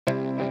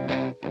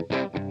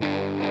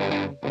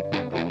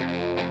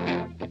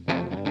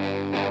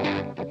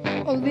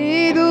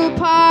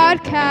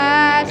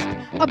podcast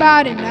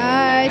about a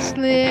nice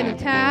little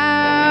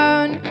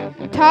town.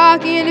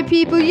 Talking to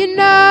people you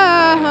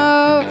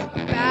know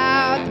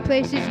about the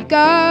places you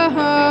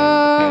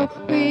go.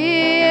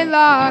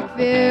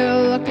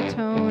 Whitlockville, a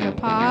Katona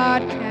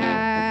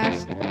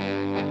podcast.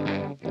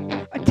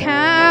 A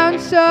town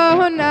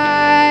so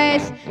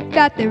nice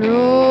that they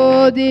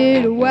rolled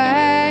it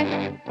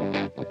away.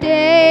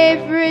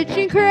 Dave, Rich,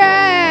 and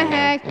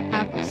Craig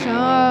have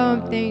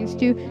some things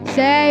to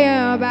say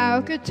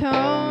about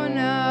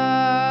Katona.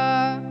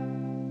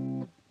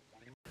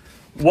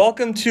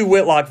 Welcome to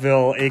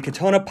Whitlockville, a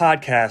Katona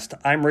podcast.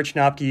 I'm Rich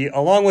Knopke,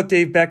 along with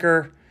Dave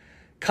Becker.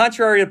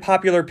 Contrary to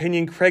popular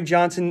opinion, Craig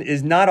Johnson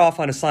is not off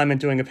on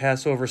assignment doing a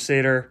Passover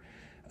Seder,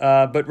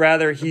 but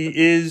rather he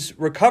is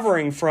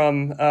recovering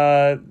from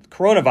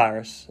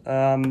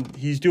coronavirus.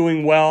 He's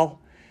doing well.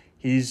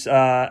 He's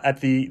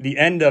at the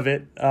end of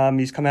it.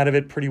 He's come out of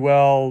it pretty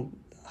well.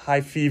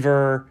 High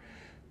fever,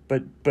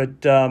 but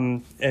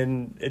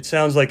and it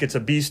sounds like it's a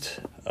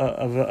beast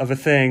of a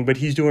thing. But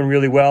he's doing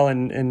really well.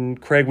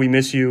 And Craig, we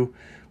miss you.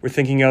 We're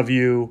thinking of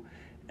you,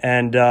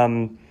 and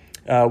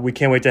we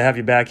can't wait to have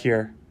you back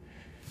here.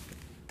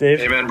 Dave?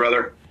 Amen,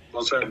 brother.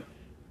 Well said.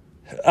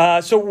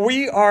 So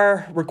we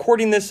are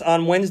recording this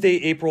on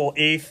Wednesday, April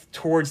 8th,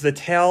 towards the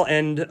tail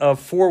end of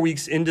 4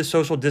 weeks into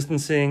social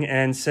distancing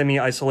and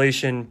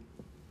semi-isolation.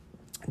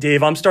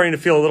 Dave, I'm starting to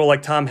feel a little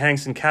like Tom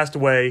Hanks in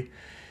Castaway,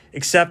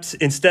 except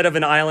instead of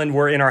an island,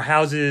 we're in our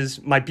houses.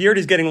 My beard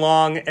is getting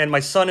long, and my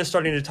son is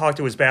starting to talk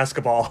to his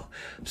basketball.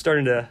 I'm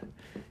starting to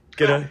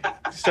get a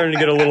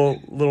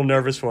little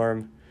nervous for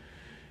him.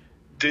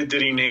 Did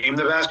he name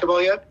the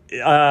basketball yet?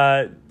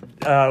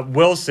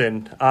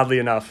 Wilson, oddly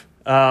enough.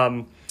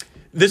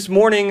 This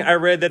morning, I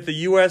read that the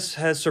U.S.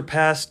 has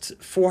surpassed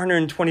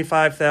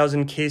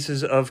 425,000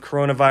 cases of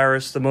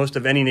coronavirus, the most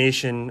of any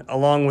nation,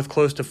 along with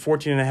close to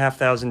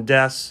 14,500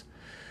 deaths.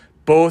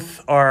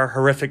 Both are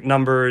horrific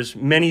numbers.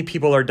 Many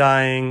people are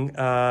dying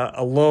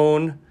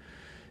alone.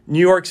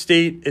 New York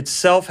State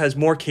itself has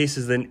more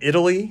cases than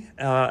Italy,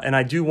 and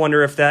I do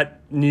wonder if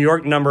that New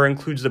York number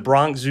includes the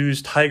Bronx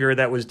Zoo's tiger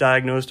that was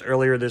diagnosed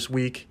earlier this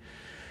week.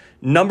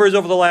 Numbers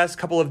over the last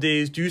couple of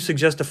days do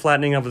suggest a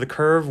flattening of the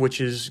curve,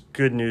 which is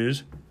good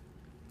news.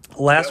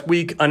 Last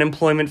week,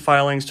 unemployment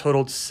filings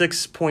totaled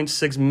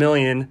 6.6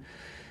 million,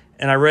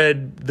 and I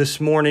read this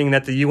morning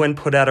that the UN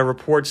put out a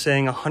report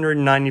saying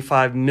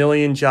 195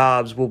 million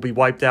jobs will be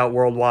wiped out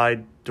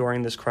worldwide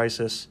during this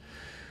crisis.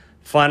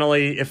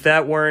 Finally, if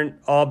that weren't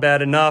all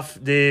bad enough,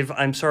 Dave,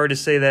 I'm sorry to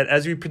say that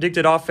as we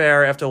predicted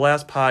off-air after the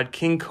last pod,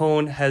 King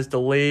Cone has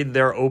delayed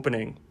their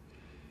opening.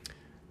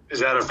 Is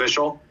that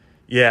official?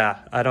 Yeah,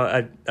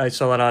 I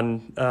saw that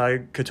on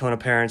Katona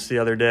Parents the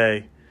other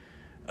day.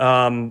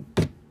 How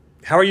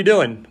are you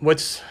doing?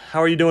 How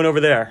are you doing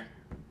over there?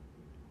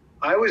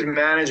 I was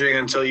managing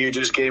until you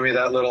just gave me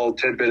that little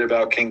tidbit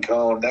about King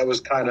Cone. That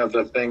was kind of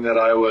the thing that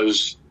I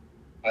was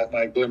at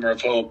my glimmer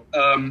of hope.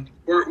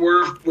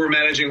 We're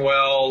managing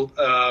well.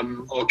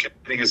 All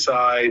kidding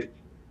aside,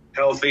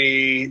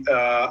 healthy.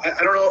 I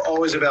don't know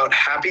always about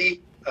happy.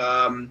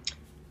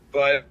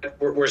 But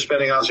we're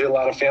spending obviously a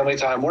lot of family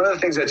time. One of the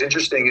things that's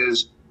interesting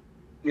is,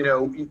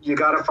 you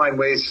got to find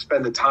ways to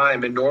spend the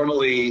time. And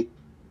normally,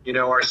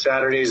 our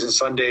Saturdays and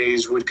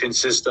Sundays would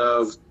consist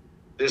of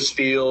this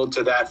field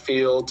to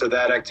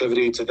that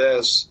activity to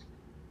this.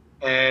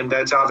 And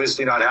that's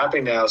obviously not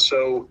happening now.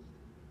 So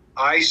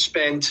I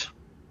spent,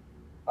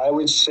 I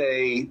would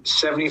say,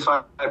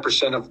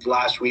 75% of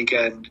last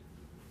weekend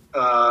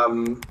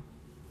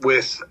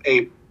with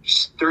a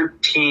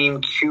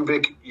 13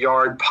 cubic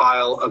yard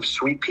pile of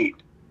sweet peat,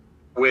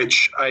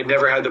 which I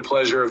never had the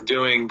pleasure of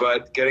doing,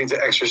 but getting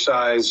to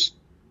exercise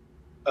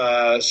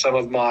some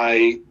of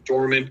my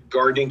dormant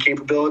gardening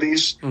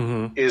capabilities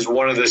is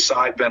one of the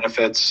side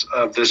benefits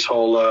of this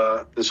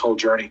whole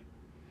journey.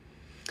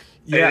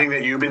 Yeah. Anything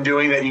that you've been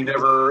doing that you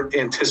never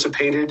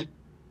anticipated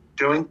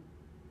doing?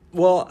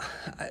 Well,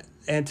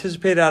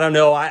 anticipated, I don't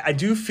know. I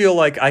do feel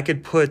like I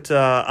could put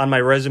on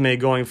my resume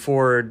going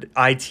forward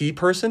IT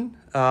person.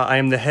 I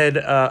am the head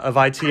of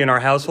IT in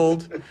our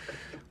household,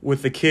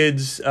 with the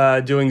kids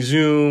doing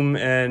Zoom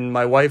and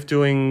my wife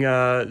doing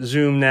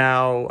Zoom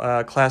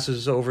now,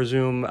 classes over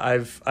Zoom.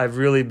 I've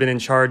really been in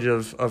charge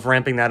of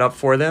ramping that up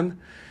for them.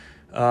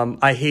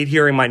 I hate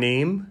hearing my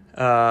name.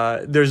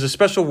 There's a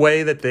special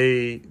way that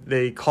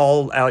they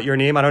call out your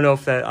name. I don't know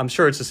if I'm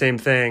sure it's the same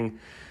thing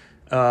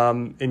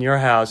in your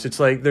house. It's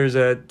like there's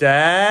a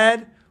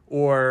Dad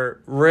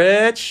or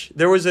Rich.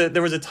 There was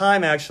a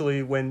time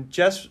actually when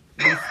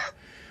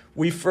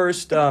we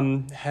first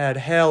had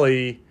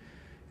Haley,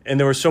 and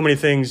there were so many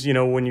things,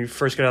 when you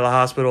first get out of the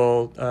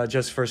hospital,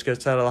 Jess first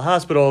gets out of the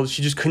hospital,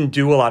 she just couldn't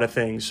do a lot of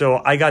things.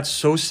 So I got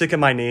so sick of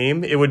my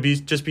name. It would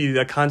just be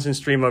a constant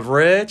stream of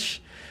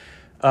Rich.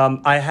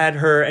 I had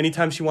her,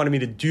 anytime she wanted me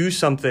to do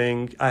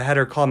something, I had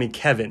her call me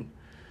Kevin.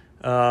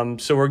 So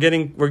we're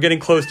getting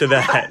close to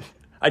that.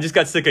 I just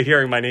got sick of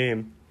hearing my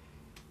name.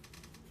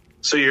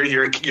 So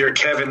you're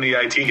Kevin the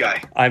IT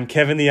guy. I'm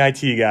Kevin the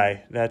IT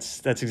guy.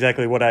 That's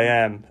exactly what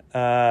I am.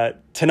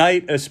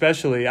 Tonight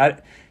especially,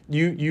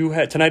 you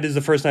had tonight is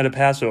the first night of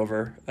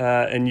Passover,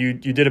 and you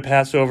did a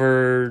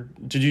Passover.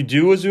 Did you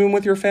do a Zoom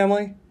with your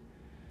family?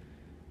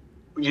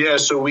 Yeah,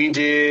 so we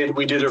did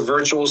a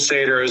virtual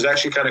Seder. It was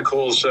actually kind of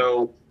cool.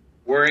 So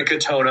we're in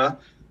Katona.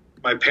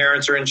 My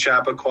parents are in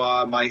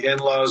Chappaqua. My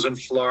in-laws in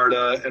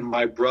Florida, and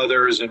my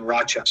brother is in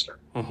Rochester.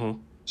 Mm-hmm.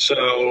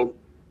 So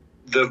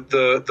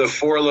the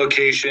four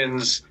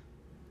locations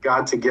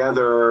got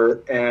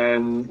together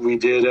and we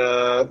did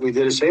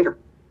a Seder.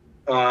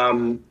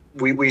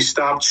 We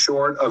stopped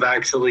short of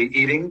actually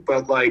eating,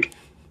 but like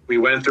we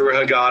went through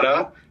a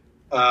Haggadah.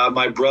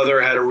 My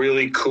brother had a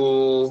really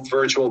cool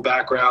virtual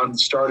background,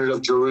 started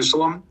of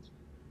Jerusalem,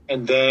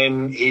 and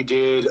then he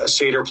did a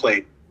Seder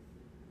plate.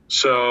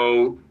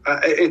 So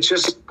it's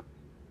just,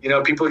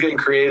 people getting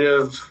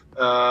creative.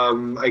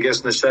 I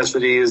guess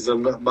necessity is the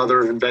mother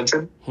of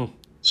invention.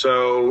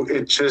 So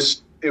it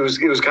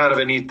was kind of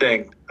a neat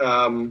thing.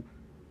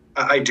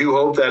 I do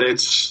hope that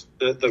it's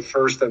the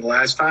first and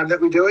last time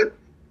that we do it,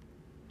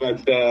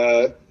 but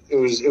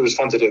it was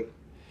fun to do.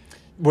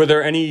 Were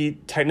there any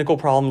technical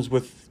problems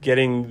with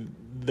getting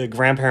the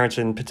grandparents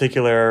in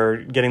particular,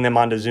 getting them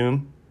onto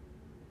Zoom?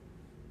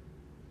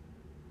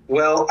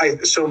 Well,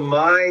 so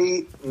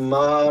my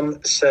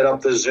mom set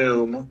up the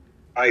Zoom.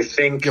 I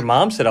think your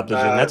mom set up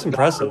the Zoom. That's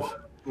impressive.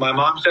 My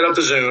mom set up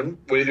the Zoom.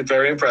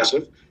 Very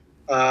impressive.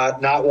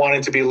 Not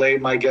wanting to be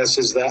late, my guess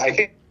is that I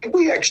think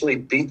we actually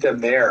beat them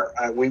there.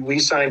 We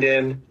signed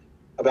in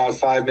about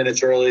 5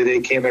 minutes early.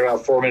 They came in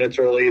about 4 minutes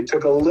early. It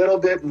took a little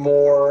bit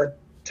more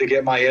to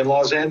get my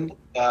in-laws in,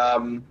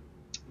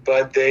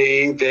 but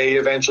they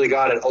eventually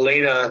got it.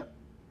 Elena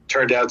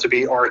turned out to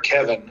be our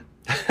Kevin.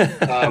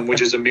 Which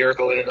is a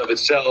miracle in and of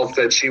itself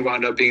that she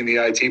wound up being the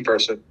IT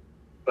person.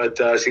 But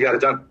she got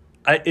it done.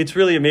 It's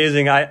really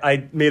amazing.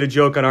 I made a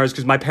joke on ours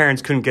because my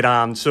parents couldn't get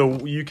on.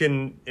 So you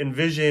can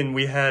envision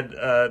we had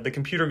the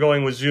computer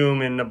going with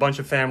Zoom and a bunch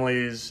of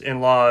families,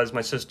 in-laws,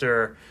 my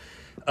sister.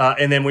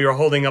 And then we were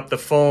holding up the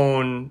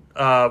phone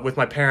with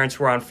my parents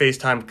who were on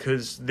FaceTime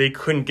because they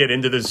couldn't get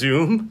into the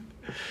Zoom.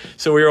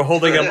 So we were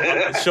holding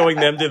up, showing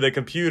them to the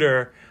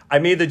computer. I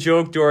made the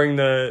joke during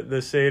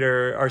the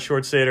Seder, our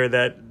short Seder,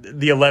 that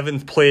the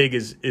 11th plague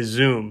is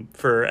Zoom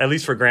at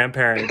least for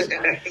grandparents.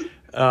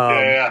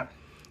 Yeah.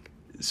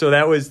 So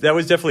that was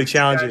definitely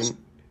challenging.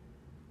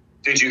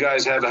 Did you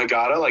guys have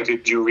Haggadah? Like,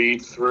 did you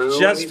read through?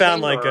 Just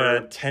found like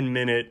a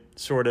 10-minute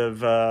sort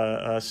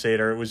of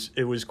Seder.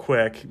 It was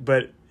quick,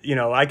 but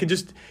I could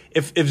just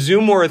if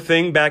Zoom were a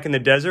thing back in the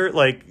desert,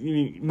 like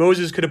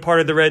Moses could have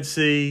parted the Red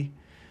Sea,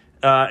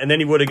 and then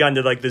he would have gotten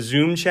to like the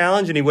Zoom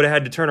challenge, and he would have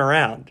had to turn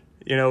around.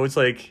 It's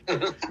like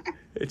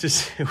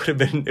it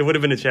would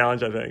have been a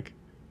challenge, I think.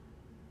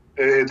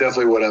 It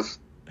definitely would have.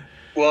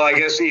 Well, I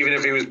guess even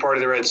if he was part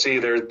of the Red Sea,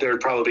 there'd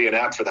probably be an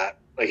app for that.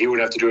 Like he would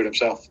have to do it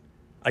himself.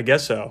 I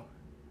guess so.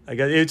 I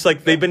guess it's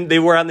like they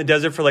were out in the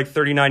desert for like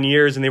 39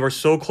 years and they were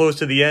so close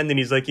to the end, and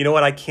he's like, you know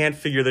what, I can't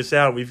figure this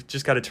out. We've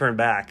just got to turn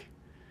back.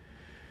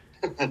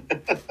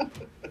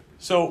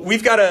 So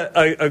we've got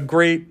a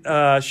great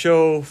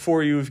show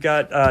for you. We've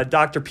got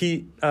Dr.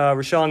 Pete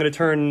Richel. I'm going to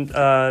turn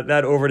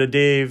that over to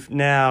Dave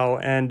now,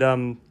 and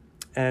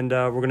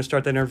we're going to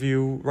start that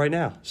interview right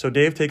now. So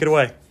Dave, take it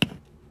away.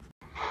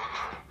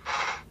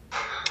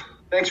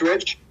 Thanks,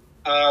 Rich.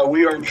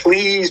 We are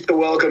pleased to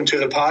welcome to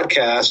the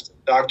podcast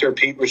Dr.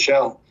 Pete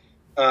Richel.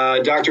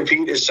 Dr.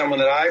 Pete is someone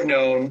that I've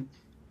known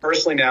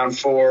personally now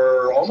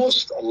for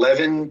almost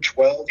 11,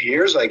 12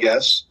 years, I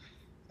guess.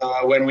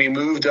 When we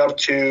moved up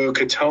to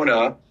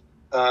Katona,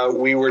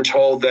 we were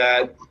told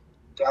that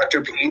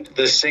Dr. Pete,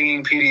 the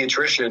singing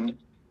pediatrician,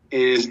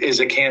 is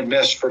a can't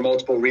miss for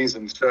multiple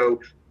reasons. So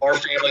our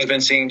family's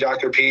been seeing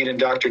Dr. Pete and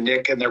Dr.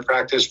 Nick in their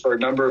practice for a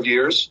number of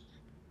years,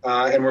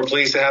 and we're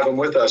pleased to have him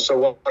with us. So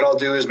what I'll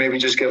do is maybe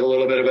just give a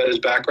little bit about his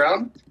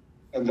background,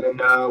 and then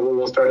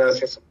we'll start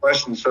asking some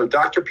questions. So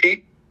Dr.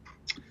 Pete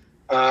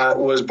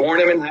was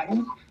born in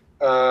Manhattan,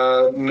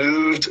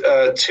 moved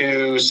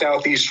to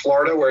Southeast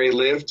Florida, where he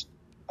lived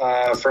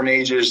from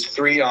ages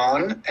 3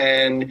 on,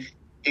 and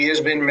he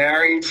has been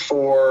married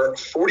for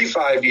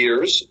 45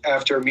 years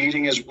after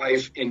meeting his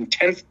wife in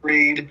 10th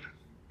grade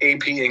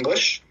AP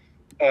English.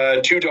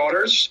 2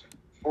 daughters,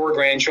 4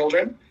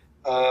 grandchildren.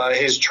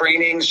 His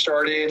training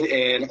started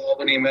in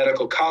Albany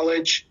Medical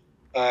College,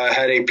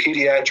 had a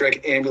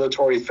pediatric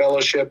ambulatory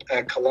fellowship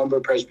at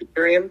Columbia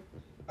Presbyterian.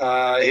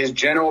 His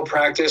general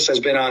practice has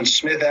been on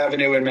Smith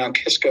Avenue in Mount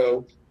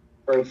Kisco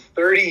for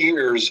 30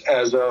 years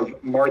as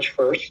of March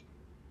 1st.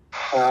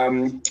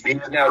 He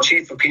is now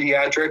chief of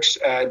pediatrics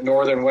at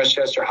Northern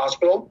Westchester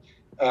Hospital,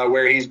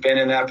 where he's been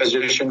in that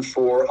position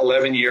for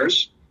 11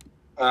 years.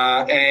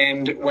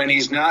 And when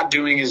he's not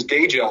doing his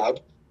day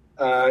job,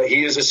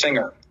 he is a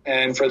singer.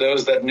 And for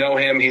those that know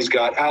him, he's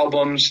got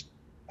albums.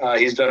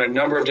 He's done a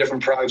number of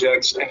different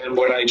projects. And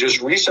what I just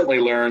recently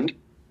learned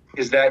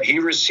is that he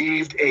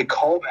received a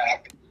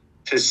callback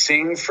to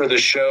sing for the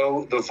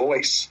show The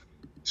Voice.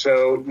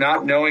 So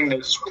not knowing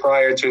this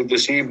prior to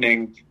this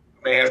evening,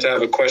 may have to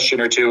have a question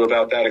or two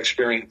about that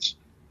experience.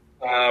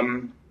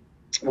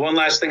 One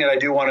last thing that I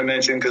do want to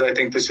mention, because I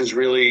think this is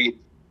really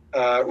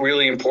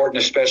really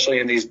important, especially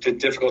in these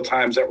difficult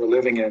times that we're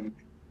living in.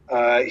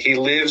 He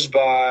lives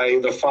by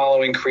the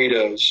following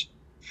credos: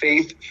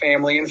 faith,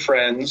 family, and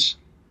friends.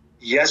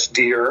 Yes,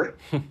 dear.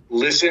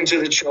 Listen to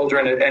the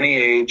children at any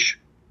age.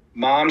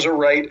 Moms are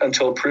right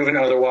until proven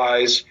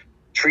otherwise.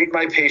 Treat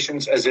my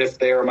patients as if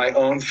they are my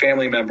own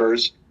family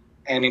members,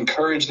 and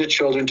encourage the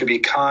children to be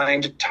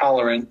kind,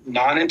 tolerant,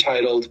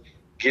 non-entitled,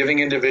 giving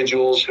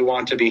individuals who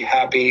want to be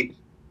happy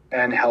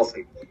and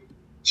healthy.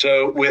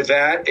 So with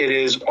that, it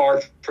is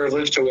our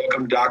privilege to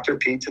welcome Dr.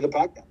 Pete to the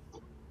podcast.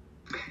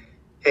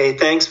 Hey,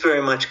 thanks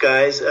very much,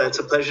 guys. It's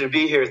a pleasure to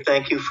be here.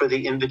 Thank you for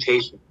the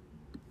invitation.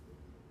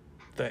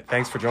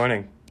 Thanks for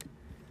joining.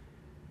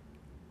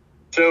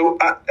 So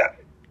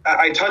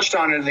I touched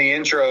on in the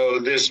intro,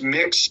 this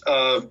mix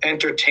of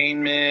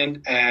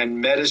entertainment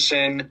and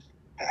medicine.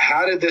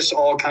 How did this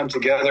all come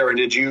together? And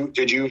did you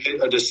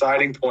hit a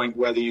deciding point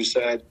whether you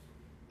said,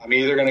 I'm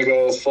either going to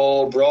go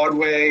full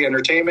Broadway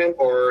entertainment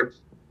or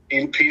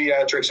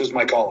pediatrics is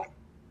my calling?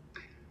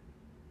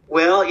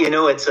 Well,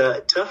 it's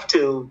tough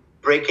to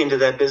break into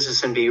that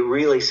business and be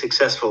really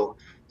successful.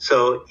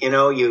 So,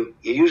 you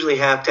usually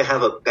have to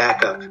have a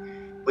backup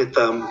with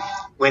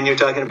when you're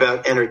talking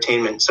about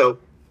entertainment. So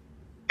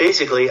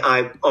basically,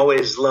 I've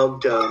always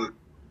loved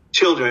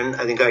children.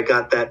 I think I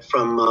got that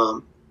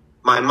from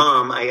my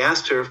mom. I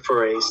asked her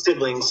for a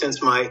sibling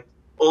since my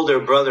older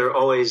brother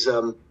always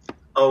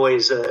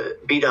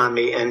beat on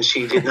me, and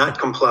she did not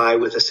comply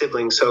with a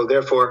sibling. So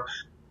therefore,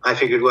 I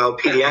figured, well,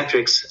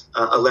 pediatrics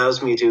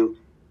allows me to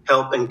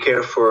help and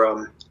care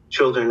for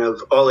children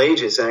of all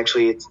ages.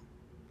 Actually, it's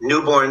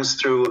newborns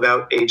through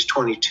about age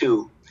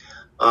 22.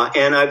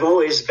 And I've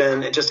always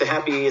been just a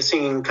happy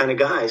singing kind of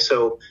guy.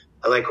 So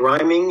I like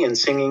rhyming and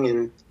singing.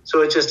 And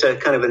so it's just a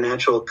kind of a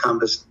natural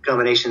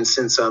combination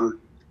since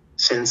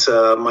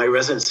my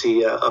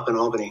residency up in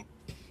Albany.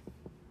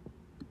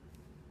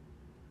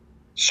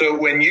 So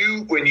when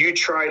you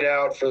tried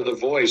out for The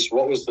Voice,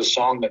 what was the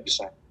song that you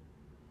sang?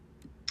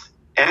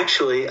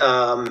 Actually,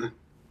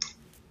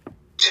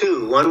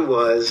 two. One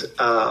was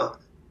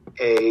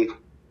a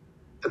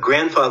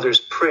grandfather's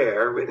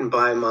prayer written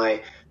by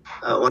my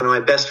one of my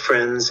best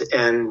friends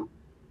and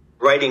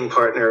writing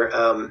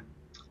partner,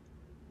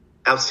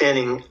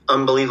 outstanding,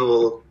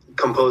 unbelievable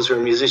composer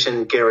and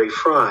musician Gary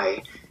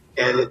Fry,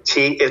 and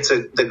it's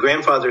the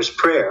grandfather's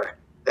prayer.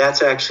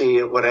 That's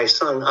actually what I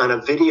sung on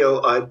a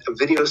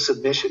video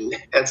submission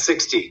at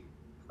 60.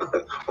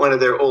 One of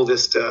their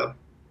oldest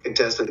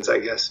contestants, I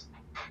guess.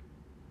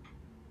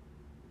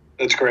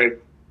 That's great.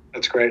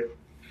 That's great.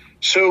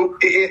 So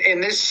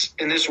in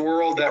this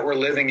world that we're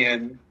living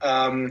in,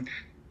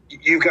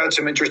 you've got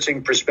some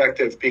interesting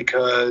perspective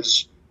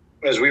because,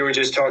 as we were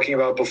just talking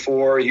about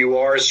before, you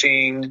are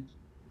seeing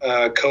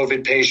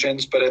COVID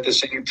patients, but at the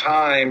same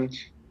time,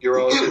 you're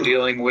also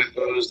dealing with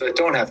those that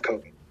don't have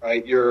COVID,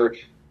 right? You're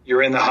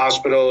in the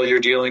hospital, you're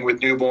dealing with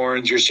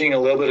newborns, you're seeing a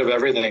little bit of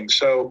everything.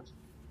 So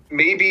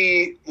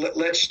maybe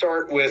let's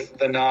start with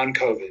the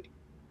non-COVID,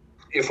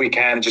 if we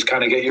can, and just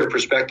kind of get your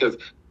perspective.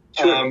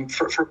 Sure.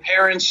 For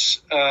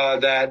parents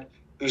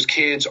whose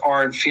kids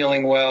aren't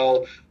feeling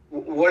well,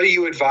 what are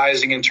you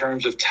advising in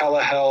terms of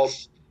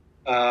telehealth?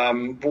 How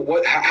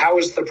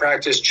has the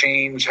practice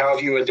changed? How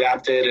have you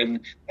adapted,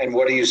 and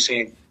what are you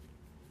seeing?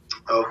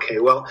 Okay,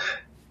 well,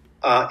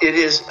 it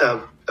is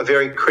a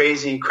very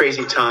crazy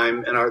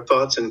time, and our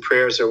thoughts and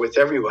prayers are with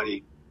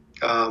everybody,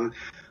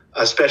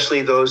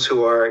 especially those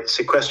who are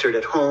sequestered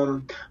at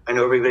home. I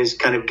know everybody's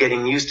kind of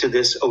getting used to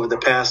this over the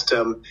past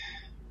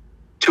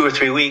 2 or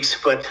 3 weeks,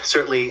 but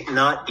certainly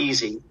not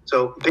easy.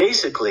 So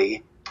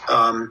basically,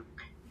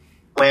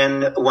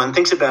 when one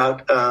thinks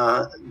about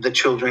the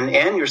children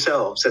and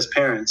yourselves as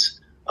parents,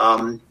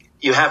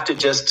 you have to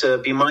just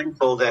be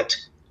mindful that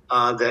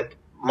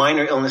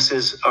minor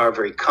illnesses are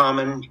very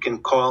common. You can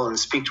call and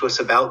speak to us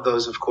about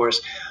those, of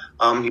course.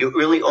 You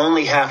really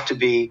only have to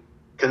be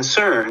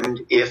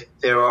concerned if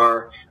there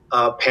are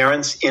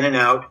parents in and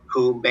out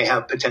who may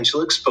have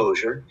potential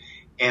exposure.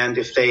 And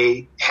if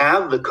they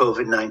have the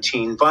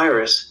COVID-19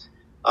 virus,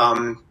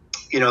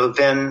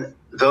 then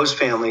those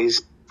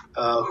families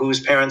whose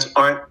parents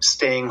aren't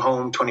staying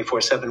home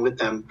 24/7 with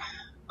them,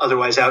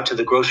 otherwise out to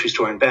the grocery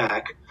store and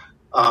back,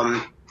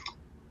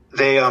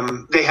 they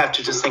have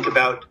to just think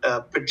about,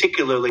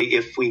 particularly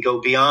if we go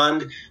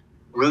beyond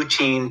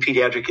routine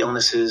pediatric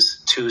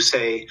illnesses to,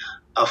 say,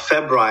 a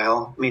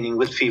febrile, meaning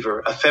with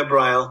fever, a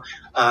febrile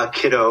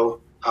kiddo,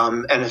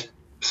 and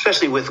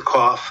especially with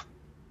cough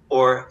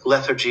or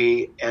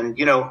lethargy. And,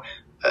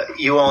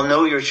 you all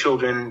know your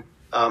children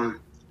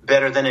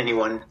better than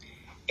anyone.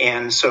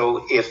 And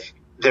so if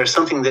there's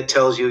something that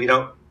tells you,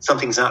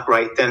 something's not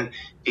right, then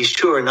be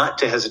sure not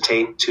to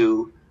hesitate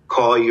to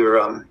call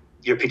your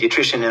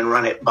pediatrician and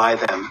run it by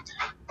them.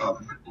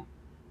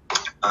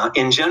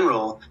 In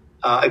general,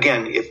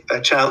 again, if a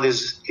child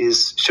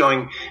is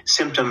showing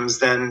symptoms,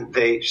 then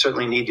they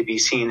certainly need to be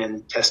seen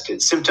and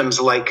tested. Symptoms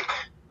like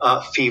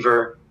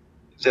fever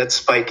that's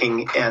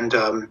spiking, and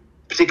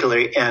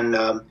particularly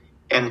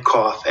and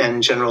cough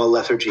and general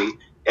lethargy.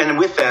 And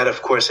with that,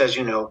 of course, as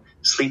you know,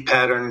 sleep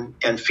pattern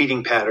and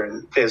feeding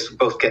pattern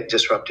both get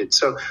disrupted.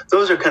 So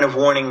those are kind of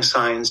warning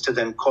signs to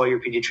then call your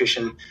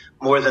pediatrician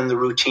more than the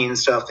routine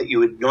stuff that you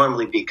would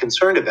normally be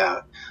concerned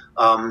about,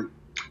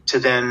 to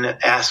then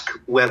ask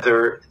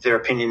whether their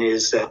opinion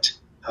is that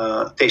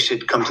they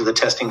should come to the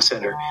testing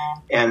center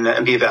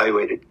and be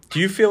evaluated. Do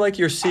you feel like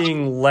you're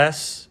seeing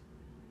less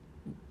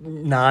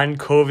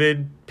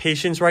non-COVID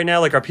patients right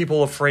now? Like, are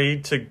people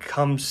afraid to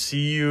come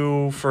see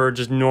you for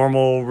just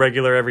normal,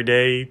 regular,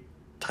 everyday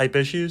type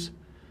issues?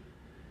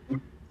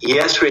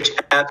 Yes, Rich,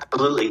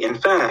 absolutely. In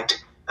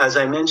fact, as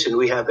I mentioned,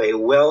 we have a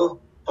well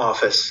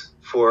office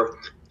for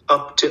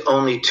up to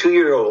only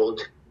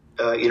 2-year-old,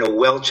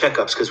 well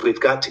checkups, because we've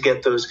got to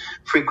get those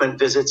frequent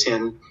visits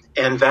in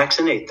and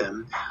vaccinate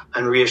them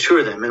and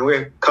reassure them. And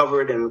we're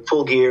covered in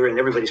full gear and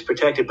everybody's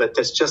protected, but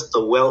that's just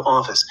the well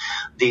office.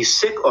 The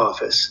sick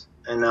office,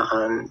 and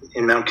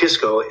in Mount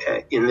Kisco,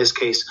 in this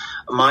case,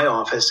 my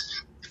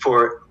office,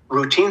 for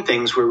routine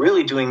things, we're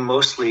really doing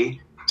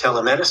mostly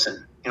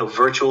telemedicine,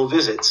 virtual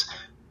visits,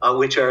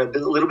 which are a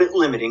little bit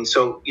limiting.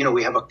 So,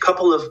 we have a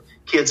couple of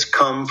kids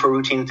come for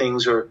routine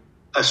things or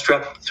a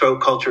strep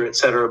throat culture, et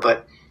cetera,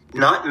 but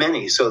not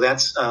many. So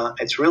that's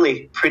it's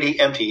really pretty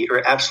empty.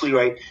 You're absolutely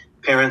right.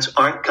 Parents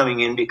aren't coming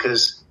in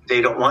because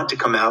they don't want to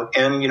come out.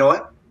 And you know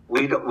what?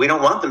 We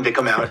don't want them to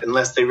come out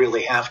unless they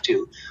really have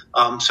to.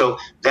 So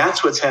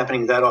that's what's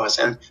happening with that office.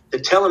 And the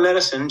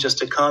telemedicine, just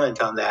to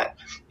comment on that,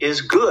 is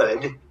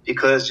good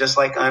because just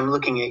like I'm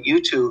looking at you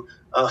two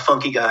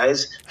funky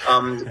guys,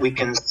 we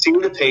can see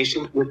the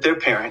patient with their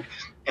parent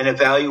and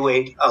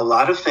evaluate a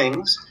lot of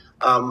things.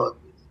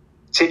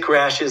 Tick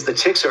rashes, the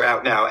ticks are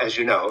out now, as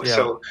you know. Yeah.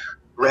 So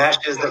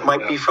rashes that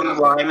might be from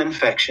Lyme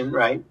infection,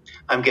 right?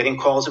 I'm getting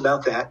calls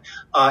about that.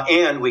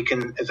 And we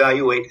can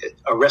evaluate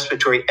a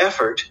respiratory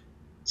effort,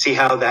 see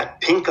how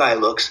that pink eye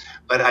looks,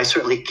 but I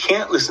certainly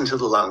can't listen to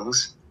the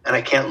lungs and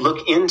I can't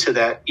look into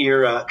that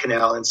ear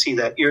canal and see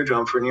that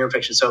eardrum for an ear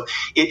infection. So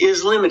it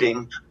is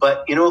limiting,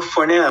 but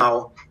for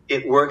now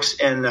it works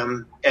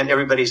and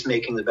everybody's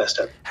making the best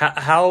of it.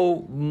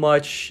 How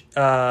much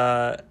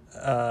of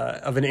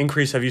an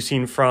increase have you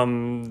seen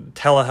from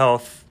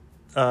telehealth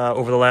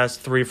over the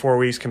last 3-4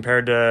 weeks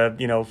compared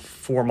to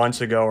 4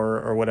 months ago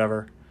or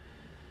whatever?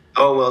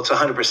 Oh, well, it's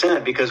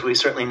 100% because we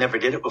certainly never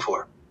did it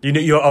before. So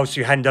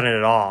you hadn't done it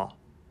at all?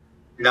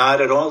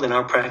 Not at all in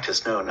our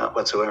practice. No, not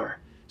whatsoever.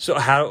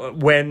 So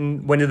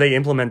when did they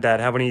implement that?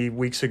 How many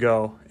weeks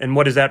ago? And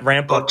what does that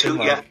ramp up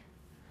to?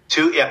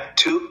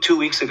 2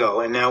 weeks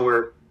ago, and now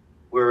we're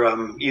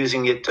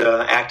using it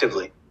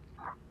actively.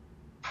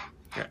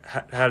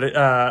 How did,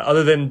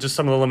 other than just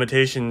some of the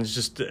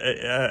limitations,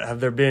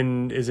 have there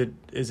been? Is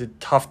it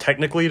tough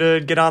technically to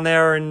get on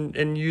there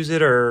and use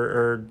it,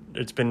 or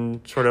it's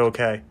been sort of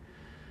okay?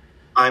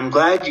 I'm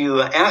glad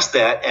you asked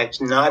that.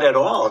 It's not at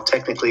all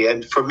technically.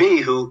 And for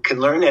me, who can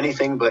learn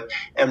anything but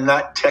am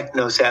not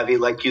techno savvy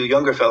like you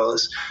younger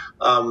fellows,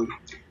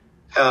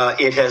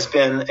 it has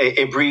been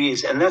a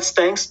breeze. And that's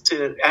thanks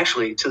to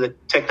the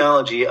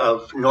technology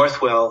of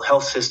Northwell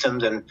Health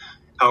Systems and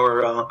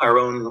our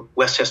own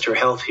Westchester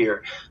Health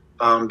here,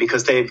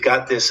 because they've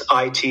got this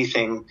IT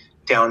thing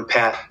down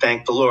pat,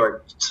 thank the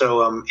Lord.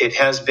 So it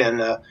has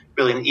been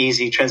really an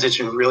easy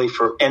transition, really,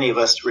 for any of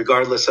us,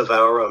 regardless of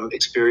our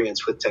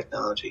experience with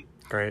technology.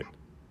 Great.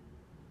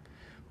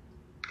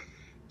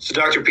 So,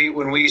 Dr. Pete,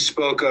 when we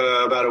spoke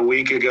about a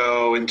week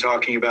ago in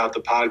talking about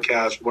the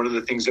podcast, one of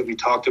the things that we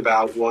talked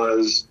about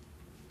was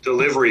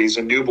deliveries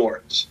and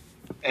newborns,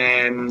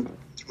 and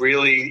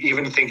really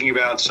even thinking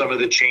about some of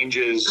the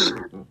changes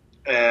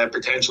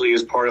potentially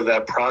as part of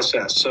that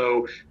process.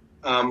 So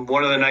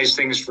one of the nice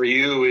things for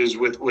you is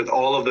with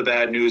all of the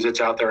bad news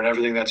that's out there and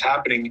everything that's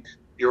happening,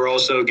 you're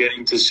also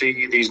getting to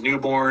see these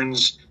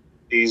newborns,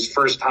 these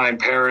first-time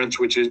parents,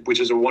 which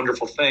is a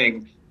wonderful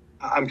thing.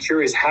 I'm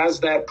curious, has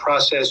that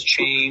process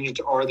changed?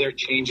 Are there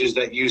changes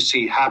that you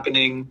see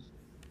happening?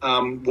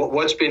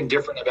 What's been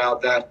different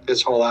about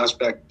this whole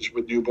aspect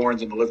with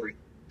newborns and delivery?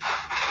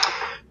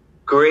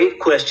 Great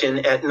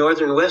question. At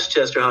Northern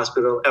Westchester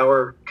Hospital,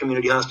 our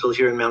community hospital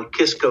here in Mount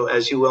Kisco,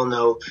 as you well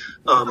know,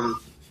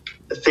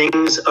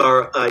 things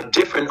are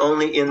different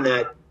only in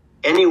that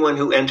anyone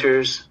who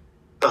enters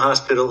the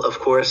hospital, of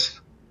course,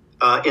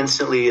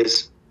 instantly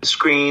is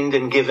screened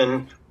and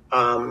given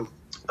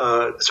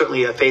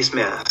certainly a face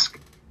mask.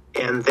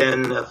 And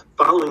then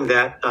following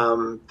that,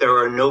 there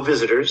are no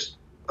visitors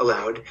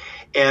allowed.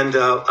 And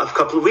a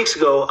couple of weeks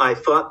ago, I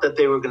thought that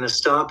they were going to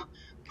stop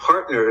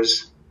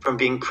partners from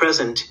being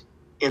present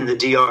in the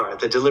DR,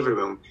 the delivery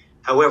room.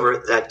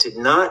 However, that did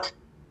not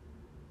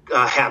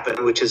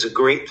happen, which is a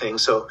great thing.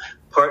 So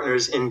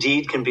partners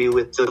indeed can be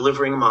with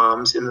delivering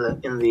moms in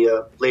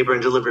the labor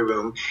and delivery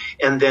room,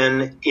 and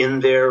then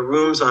in their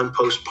rooms on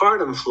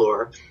postpartum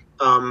floor,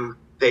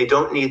 they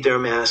don't need their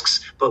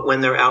masks. But when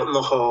they're out in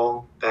the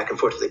hall, back and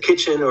forth to the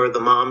kitchen, or the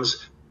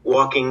mom's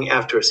walking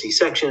after a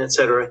C-section,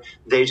 etc.,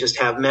 they just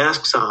have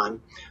masks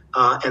on,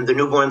 and the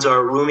newborns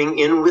are rooming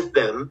in with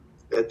them.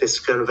 This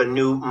kind of a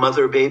new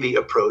mother-baby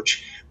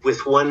approach,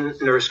 with one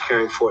nurse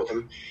caring for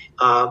them.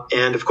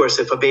 And of course,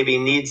 if a baby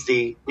needs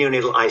the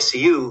neonatal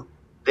ICU,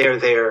 they're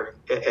there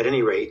at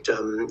any rate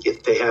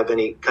if they have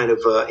any kind of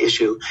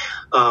issue.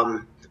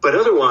 But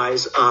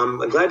otherwise,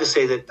 I'm glad to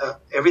say that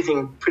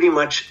everything pretty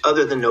much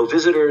other than no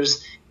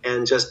visitors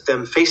and just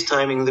them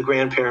FaceTiming the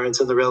grandparents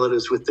and the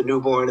relatives with the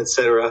newborn, et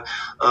cetera,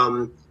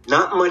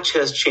 not much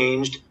has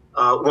changed.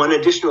 One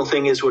additional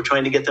thing is we're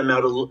trying to get them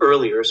out a little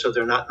earlier so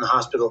they're not in the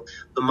hospital,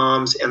 the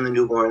moms and the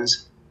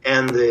newborns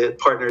and the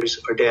partners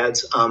or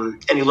dads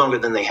any longer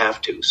than they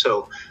have to.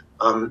 So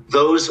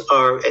those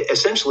are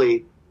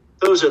essentially,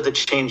 those are the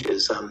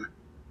changes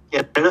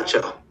in a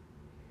nutshell.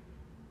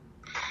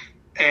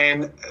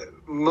 And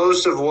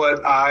most of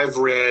what I've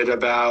read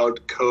about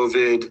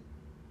COVID,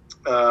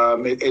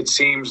 it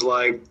seems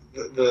like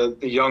the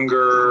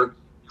younger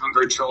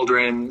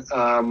children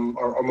are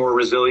more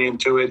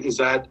resilient to it.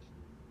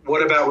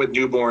 What about with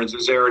newborns?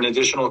 Is there an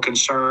additional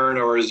concern,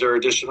 or is there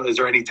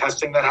any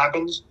testing that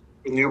happens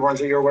with newborns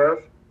that you're aware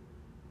of?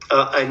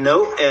 I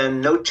know,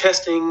 and no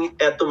testing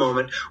at the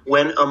moment.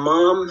 When a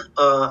mom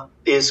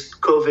is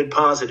COVID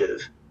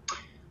positive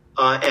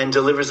and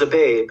delivers a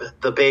babe,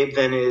 the babe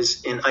then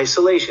is in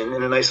isolation,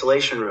 in an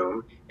isolation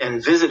room,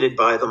 and visited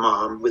by the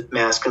mom with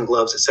mask and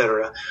gloves,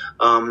 etc.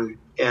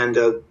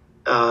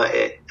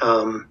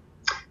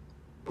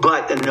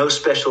 But no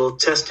special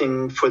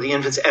testing for the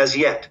infants as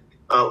yet.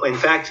 In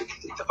fact,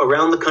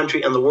 around the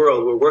country and the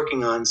world, we're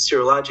working on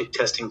serologic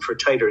testing for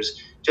titers,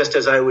 just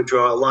as I would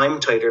draw a Lyme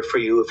titer for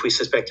you if we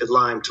suspected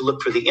Lyme to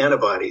look for the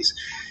antibodies.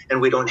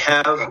 And we don't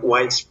have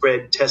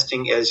widespread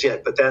testing as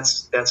yet, but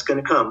that's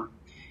going to come,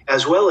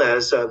 as well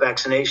as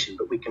vaccination.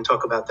 But we can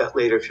talk about that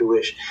later if you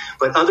wish.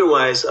 But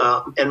otherwise,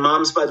 and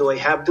moms, by the way,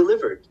 have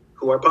delivered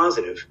who are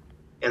positive.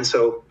 And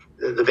so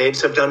the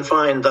babes have done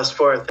fine thus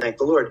far, thank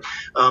the Lord.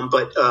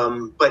 But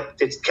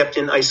it's kept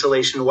in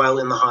isolation while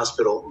in the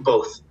hospital,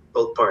 both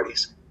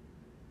parties.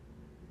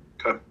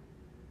 Okay.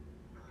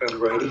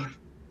 Righty.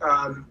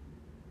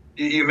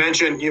 You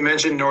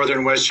mentioned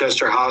Northern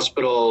Westchester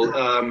Hospital.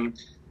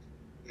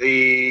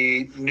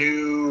 The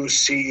new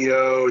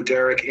CEO,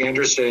 Derek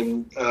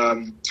Anderson,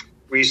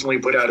 recently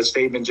put out a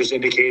statement just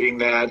indicating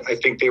that I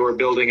think they were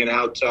building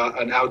a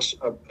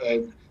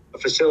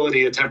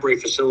facility, a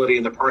temporary facility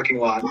in the parking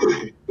lot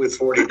with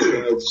 40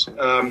 beds.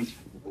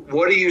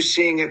 What are you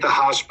seeing at the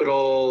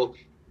hospital?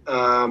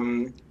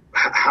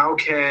 How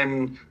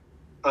can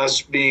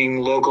us being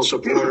local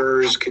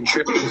supporters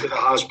contribute to the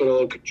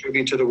hospital,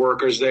 contribute to the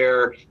workers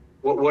there?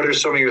 What are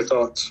some of your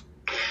thoughts?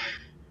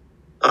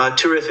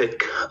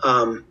 Terrific.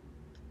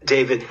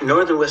 David,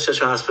 Northern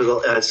Westchester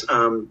Hospital, as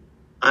I'm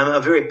a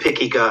very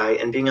picky guy,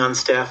 and being on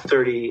staff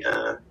 30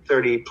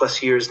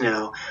 plus years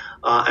now,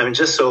 I'm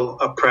just so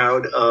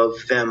proud of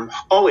them,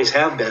 always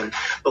have been.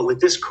 But with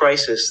this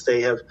crisis,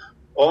 they have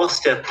all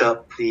stepped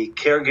up, the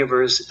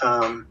caregivers,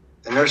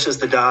 the nurses,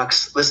 the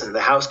docs,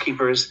 the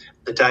housekeepers,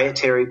 the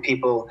dietary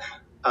people,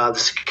 the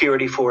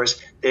security force.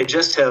 They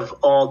just have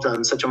all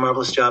done such a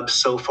marvelous job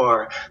so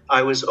far.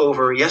 I was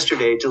over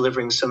yesterday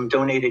delivering some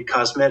donated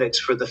cosmetics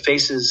for the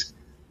faces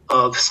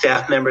of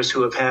staff members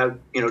who have had,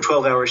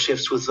 12-hour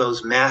shifts with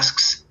those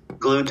masks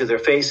glued to their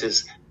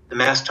faces. The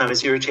mask time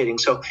is irritating.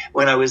 So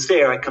when I was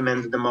there, I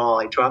commended them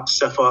all. I dropped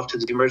stuff off to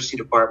the emergency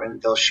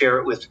department. They'll share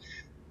it with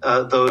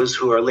those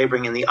who are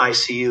laboring in the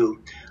ICU.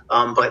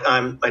 But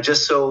I'm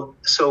just so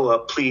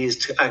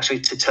pleased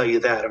to tell you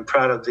that. I'm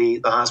proud of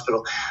the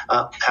hospital.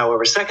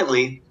 However,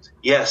 secondly,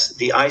 yes,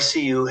 the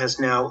ICU has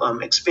now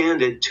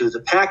expanded to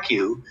the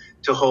PACU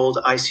to hold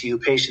ICU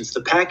patients.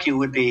 The PACU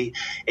would be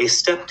a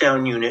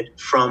step-down unit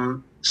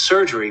from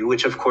surgery,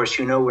 which, of course,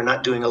 we're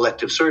not doing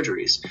elective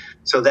surgeries.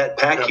 So that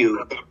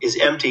PACU is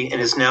empty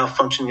and is now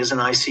functioning as an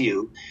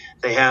ICU.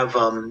 They have,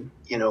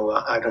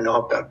 I don't know,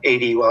 about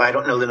 80. Well, I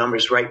don't know the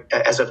numbers right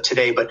as of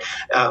today, but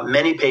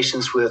many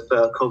patients with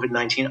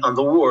COVID-19 on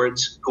the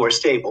wards who are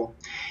stable.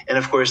 And,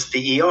 of course,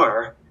 the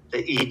ER, the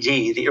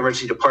ED, the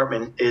emergency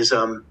department, is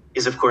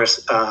of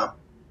course,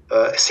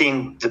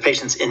 seeing the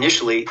patients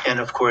initially and,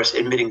 of course,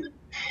 admitting them.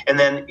 And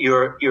then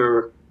your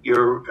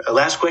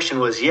last question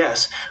was,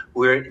 yes,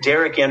 we're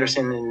Derek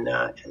Anderson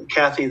and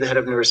Kathy, the head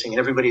of nursing, and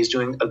everybody is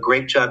doing a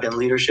great job in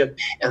leadership.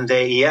 And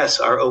they, yes,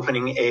 are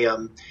opening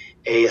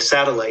a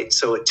satellite,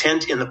 so a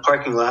tent in the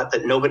parking lot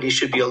that nobody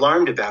should be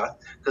alarmed about,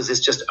 because it's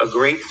just a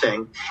great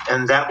thing.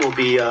 And that will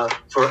be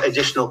for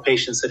additional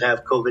patients that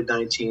have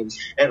COVID-19,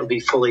 and it will be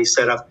fully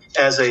set up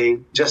as a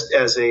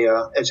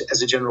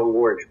general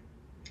ward.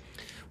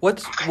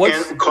 What's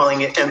and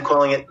calling it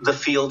the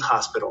field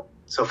hospital.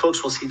 So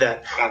folks will see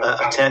that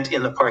a tent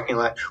in the parking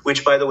lot,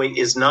 which, by the way,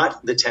 is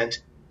not the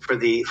tent for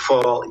the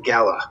fall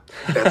gala.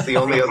 That's the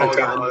only other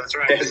time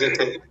there's a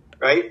tent,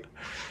 right?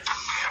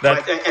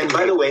 And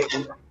by the way,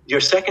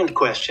 your second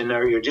question,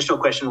 or your additional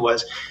question,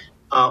 was,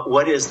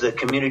 what is the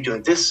community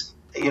doing? This,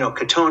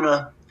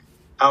 Katona,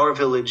 our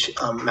village,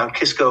 Mount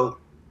Kisco,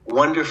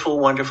 wonderful,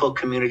 wonderful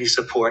community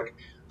support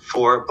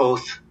for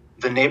both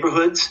the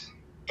neighborhoods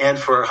and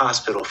for our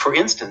hospital. For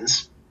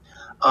instance,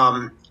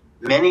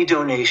 many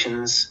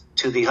donations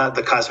to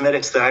the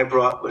cosmetics that I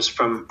brought was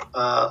from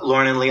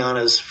Lauren and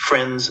Liana's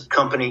friend's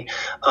company.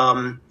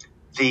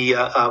 The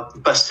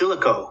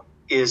Basilico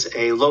is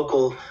a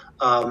local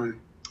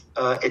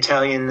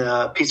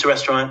Italian pizza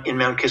restaurant in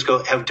Mount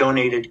Kisco, have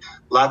donated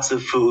lots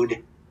of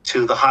food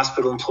to the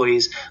hospital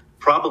employees.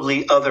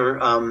 Probably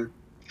other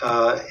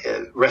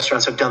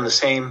restaurants have done the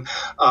same.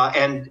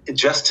 And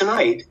just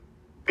tonight,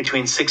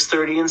 between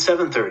 6:30 and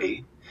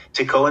 7:30,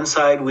 to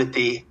coincide with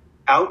the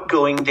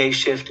outgoing day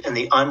shift and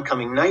the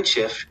oncoming night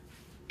shift,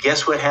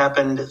 guess what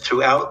happened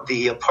throughout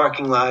the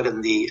parking lot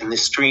and the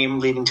stream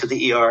leading to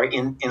the ER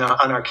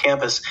on our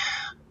campus?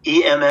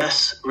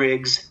 EMS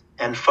rigs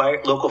and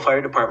local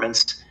fire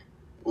departments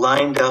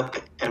lined up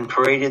and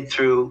paraded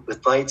through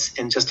with lights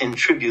and just in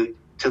tribute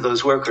to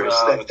those workers.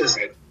 That just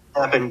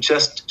happened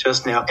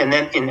just now. And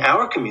then in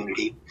our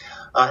community,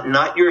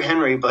 not your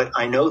Henry, but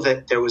I know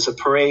that there was a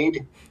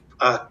parade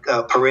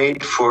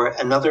for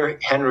another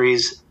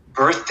Henry's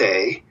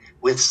birthday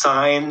with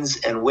signs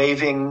and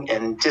waving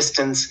and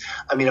distance.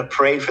 I mean, a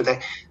parade for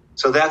that.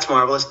 So that's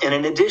marvelous. And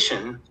in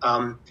addition,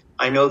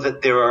 I know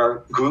that there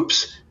are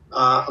groups,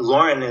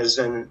 Lauren is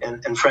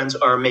and friends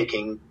are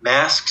making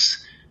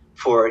masks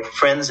for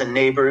friends and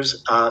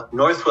neighbors.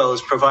 Northwell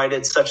is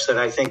provided such that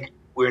I think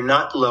we're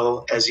not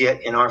low as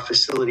yet in our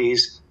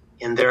facilities,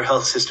 in their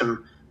health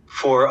system,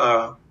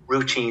 for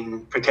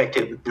routine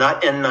protective,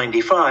 not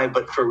N95,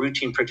 but for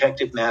routine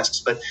protective masks.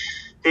 But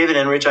David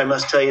and Rich, I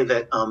must tell you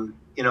that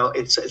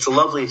it's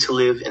lovely to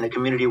live in a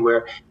community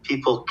where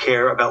people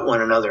care about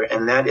one another,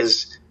 and that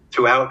is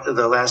throughout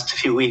the last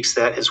few weeks.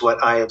 That is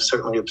what I have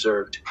certainly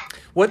observed.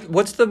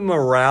 What's the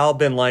morale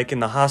been like in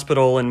the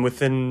hospital and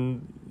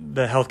within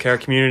the healthcare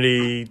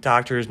community,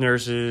 doctors,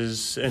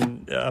 nurses,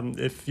 and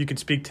if you could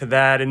speak to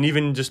that, and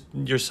even just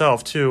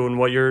yourself too, and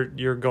what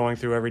you're going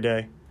through every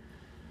day?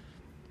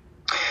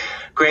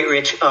 Great,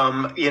 Rich.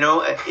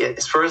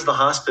 As far as the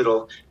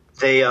hospital,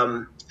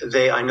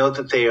 I know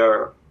that they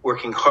are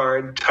working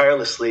hard,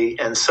 tirelessly,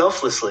 and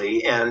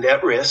selflessly, and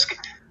at risk,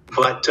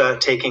 but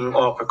taking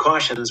all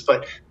precautions.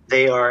 But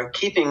they are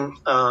keeping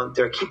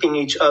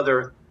each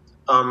other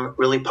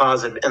really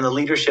positive, and the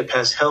leadership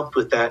has helped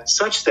with that.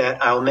 Such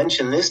that I'll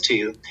mention this to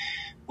you: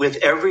 with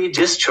every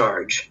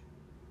discharge,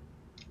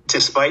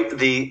 despite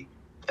the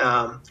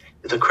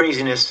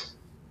craziness,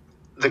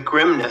 the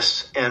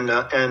grimness, and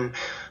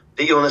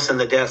the illness and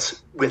the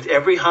deaths, with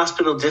every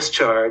hospital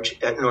discharge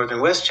at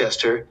Northern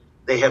Westchester,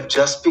 they have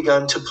just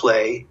begun to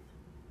play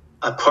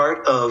a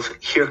part of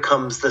 "Here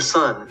Comes the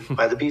Sun"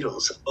 by the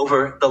Beatles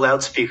over the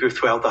loudspeaker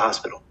throughout the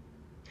hospital,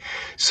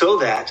 so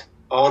that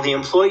all the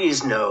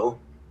employees know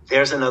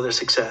there's another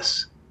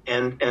success,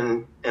 and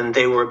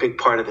they were a big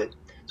part of it.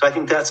 So I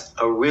think that's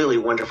a really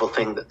wonderful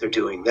thing that they're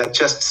doing. That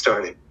just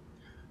started.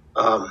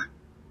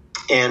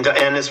 And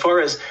as far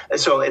as,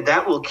 so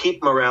that will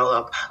keep morale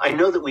up. I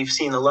know that we've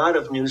seen a lot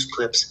of news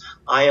clips.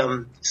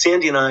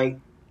 Sandy and I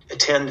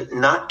tend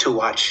not to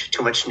watch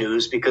too much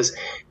news because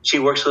she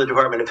works for the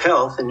Department of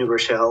Health in New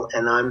Rochelle,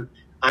 and I'm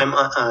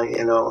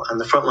on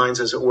the front lines,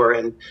 as it were.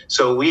 And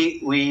so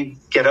we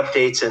get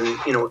updates and,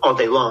 all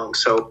day long.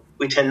 So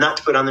we tend not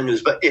to put on the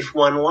news. But if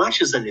one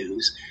watches the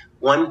news,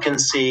 one can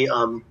see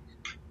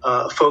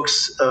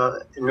folks,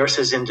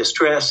 nurses in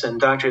distress and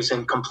doctors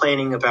in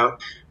complaining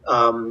about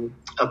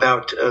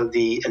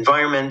the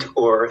environment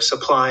or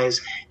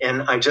supplies.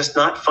 And I'm just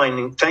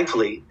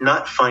thankfully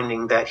not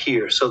finding that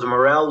here. So the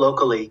morale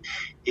locally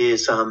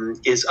is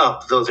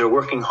up, though they're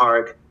working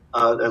hard.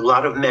 A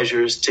lot of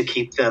measures to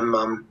keep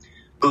them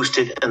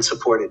boosted and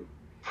supported.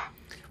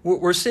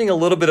 We're seeing a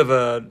little bit of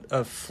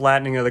a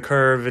flattening of the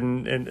curve,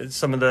 and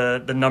some of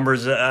the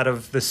numbers out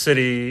of the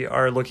city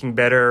are looking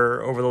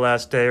better over the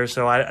last day or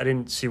so. I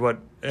didn't see what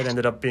it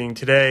ended up being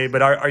today,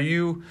 but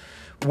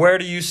where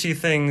do you see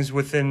things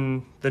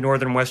within the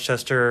Northern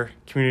Westchester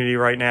community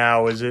right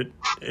now? Is it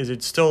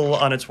still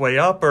on its way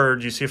up, or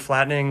do you see a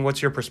flattening?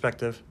 What's your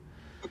perspective?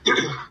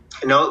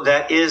 No,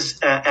 that is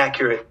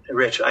accurate,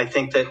 Rich. I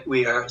think that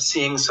we are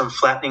seeing some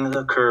flattening of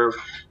the curve,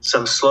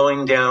 some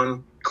slowing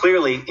down,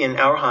 clearly in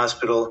our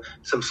hospital,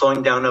 some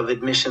slowing down of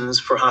admissions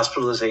for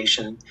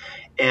hospitalization,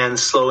 and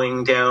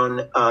slowing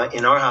down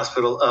in our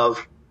hospital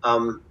of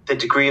the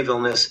degree of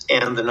illness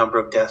and the number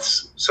of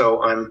deaths.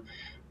 So I'm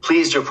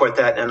pleased to report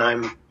that, and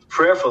I'm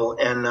prayerful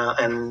and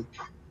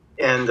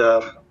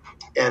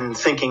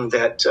thinking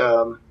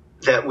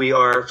that we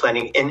are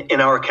flattening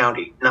in our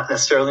county, not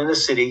necessarily in the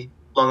city,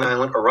 Long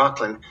Island or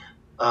Rockland,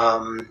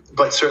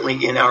 but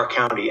certainly in our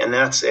county, and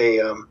that's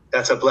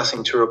a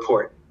blessing to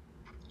report.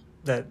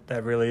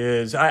 That really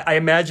is. I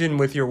imagine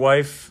with your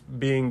wife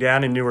being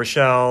down in New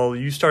Rochelle,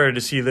 you started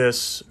to see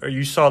this, or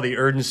you saw the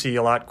urgency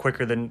a lot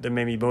quicker than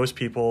maybe most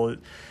people.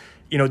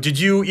 Did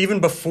you, even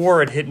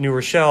before it hit New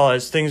Rochelle,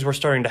 as things were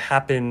starting to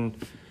happen,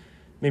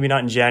 maybe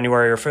not in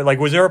January or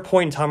was there a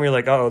point in time where you're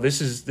like, oh,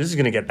 this is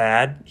going to get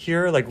bad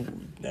here? Like,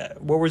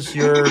 what was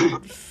your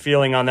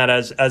feeling on that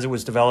as it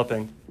was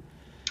developing?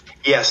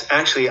 Yes,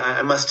 actually,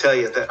 I must tell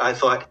you that I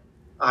thought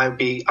I'd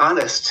be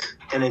honest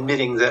in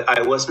admitting that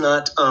I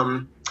wasn't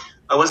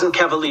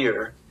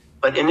cavalier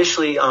But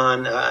initially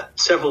on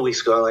several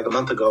weeks ago, like a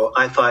month ago,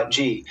 I thought,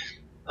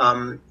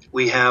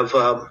 we have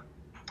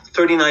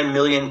 39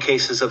 million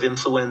cases of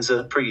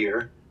influenza per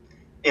year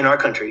in our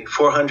country,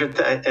 400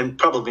 and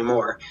probably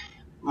more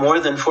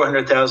than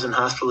 400,000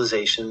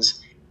 hospitalizations,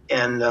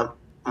 and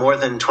more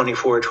than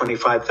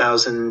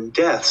 25,000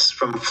 deaths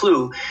from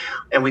flu.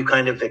 And we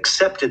kind of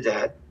accepted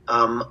that.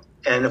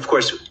 And of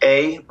course,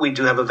 we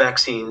do have a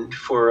vaccine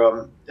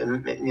for,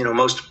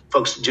 most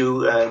folks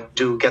do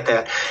get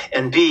that.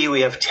 And B,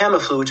 we have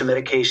Tamiflu, which is a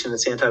medication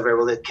that's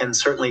antiviral that can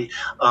certainly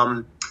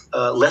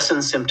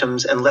lessen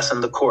symptoms and lessen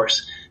the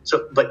course.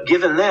 So, but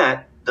given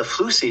that, the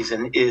flu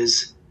season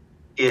is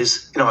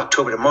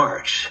October to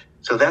March.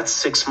 So that's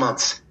 6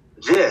 months.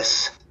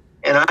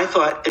 And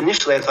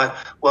initially I thought,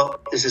 well,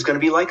 this is going to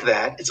be like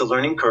that. It's a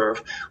learning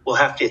curve.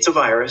 It's a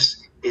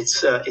virus.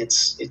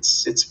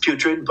 It's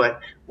putrid, but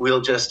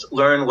we'll just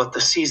learn what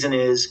the season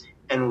is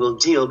and we'll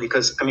deal,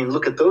 because,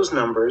 look at those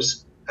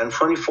numbers, and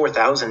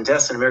 24,000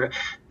 deaths in America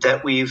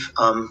that we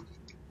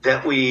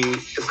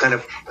kind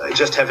of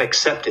just have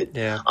accepted.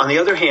 Yeah. On the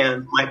other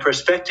hand, my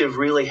perspective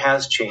really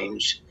has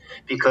changed,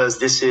 because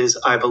this is,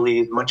 I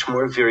believe, much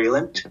more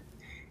virulent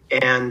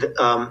and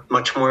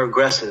much more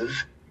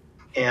aggressive.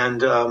 And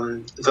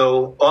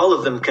though all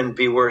of them can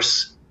be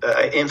worse,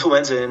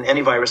 influenza and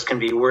any virus can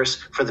be worse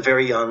for the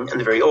very young and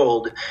the very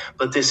old,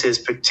 but this is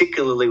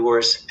particularly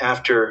worse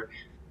after,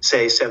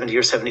 say, 70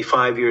 or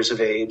 75 years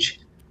of age.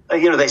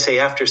 They say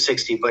after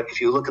 60, but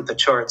if you look at the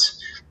charts,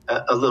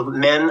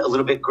 men a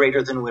little bit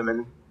greater than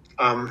women,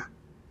 and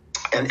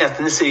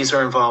ethnicities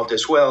are involved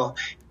as well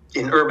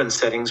in urban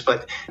settings.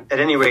 But at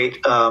any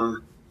rate,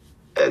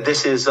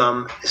 this is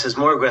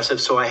more aggressive.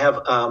 So I have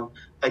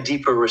a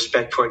deeper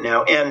respect for it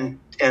now, and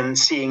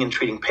seeing and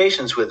treating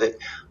patients with it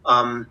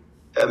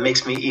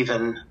makes me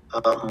even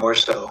more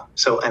so.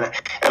 So, and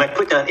I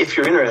put down, if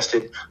you're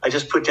interested, I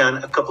just put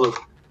down a couple of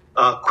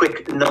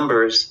quick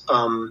numbers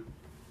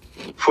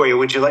for you.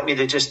 Would you like me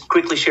to just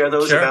quickly share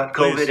those about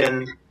COVID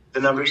and the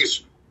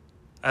numbers?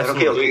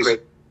 Absolutely. Okay,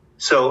 great.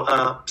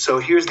 So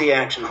here's the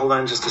action. Hold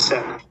on just a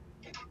second.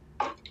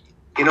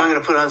 I'm going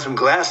to put on some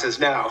glasses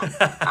now.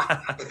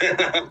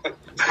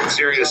 I'm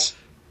serious.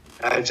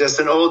 Just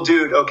an old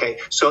dude. Okay.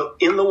 So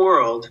in the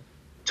world,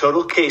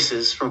 total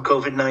cases from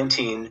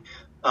COVID-19,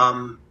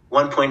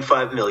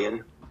 1.5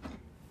 million.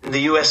 In the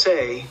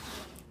USA,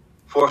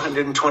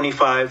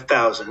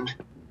 425,000.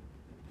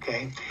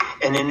 Okay.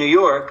 And in New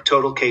York,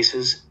 total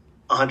cases,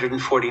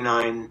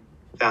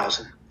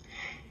 149,000.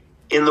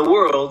 In the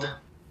world,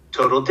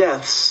 total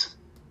deaths,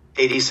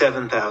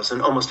 87,000,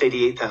 almost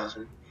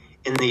 88,000.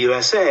 In the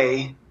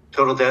USA,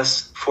 total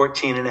deaths,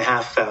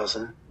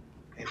 14,500.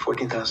 Okay,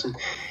 14,000.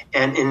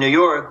 And in New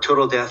York,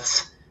 total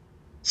deaths,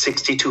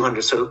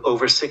 6,200, so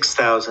over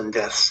 6,000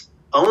 deaths.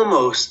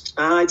 Almost,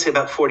 I'd say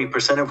about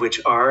 40% of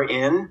which are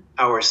in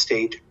our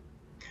state.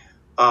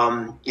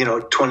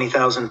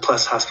 20,000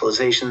 plus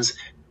hospitalizations,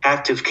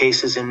 active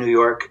cases in New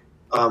York,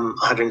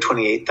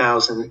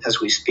 128,000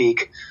 as we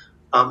speak.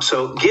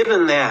 So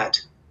given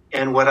that,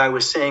 and what I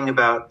was saying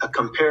about a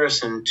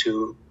comparison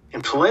to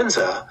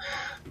influenza,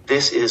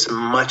 this is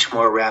much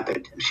more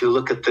rapid. If you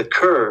look at the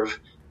curve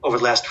over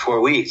the last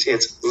 4 weeks,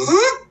 it's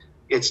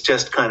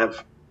just kind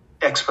of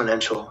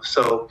exponential.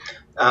 So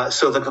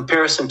the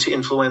comparison to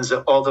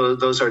influenza, although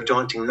those are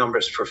daunting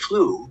numbers for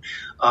flu,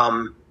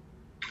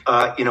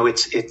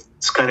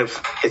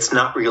 it's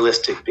not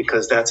realistic,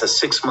 because that's a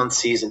 6 month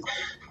season.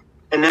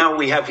 And now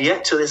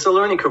it's a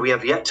learning curve. We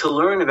have yet to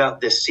learn about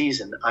this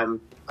season.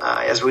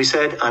 As we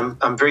said,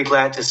 I'm very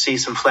glad to see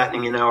some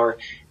flattening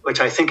which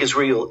I think is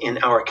real in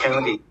our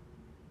county.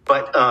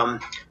 But,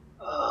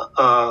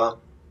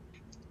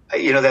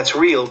 that's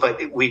real,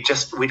 but we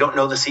don't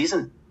know the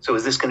season. So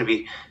is this going to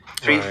be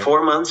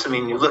 3-4 months?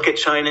 You look at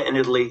China and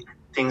Italy,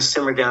 things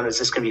simmer down. Is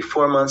this going to be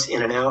 4 months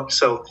in and out?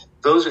 So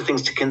those are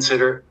things to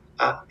consider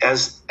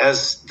as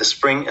the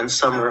spring and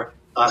summer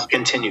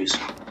continues.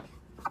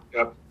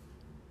 Yep.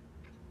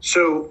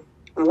 So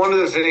one of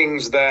the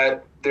things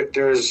that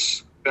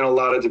there's been a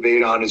lot of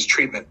debate on is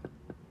treatment.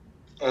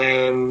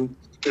 And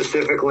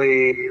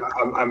specifically,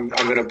 I'm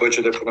going to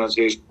butcher the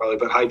pronunciation probably,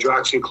 but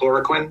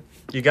hydroxychloroquine.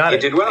 You got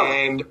it. You did well.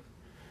 And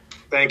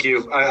thank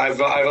you.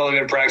 I've only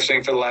been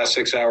practicing for the last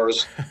 6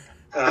 hours.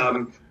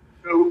 What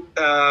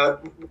are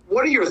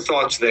your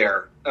thoughts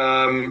there?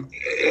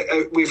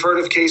 We've heard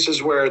of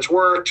cases where it's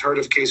worked, heard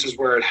of cases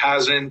where it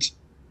hasn't.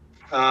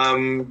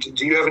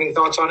 Do you have any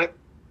thoughts on it?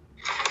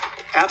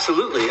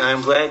 Absolutely.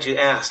 I'm glad you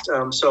asked.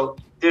 So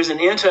there's an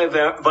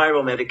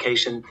antiviral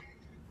medication.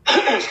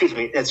 Excuse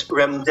me. It's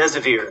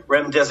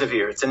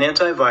remdesivir. It's an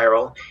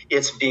antiviral.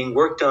 It's being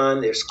worked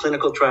on. There's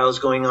clinical trials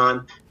going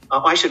on.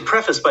 I should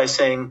preface by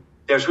saying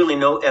there's really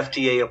no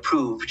FDA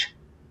approved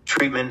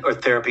treatment or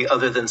therapy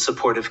other than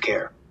supportive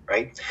care,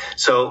 right?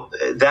 So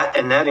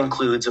that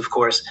includes, of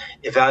course,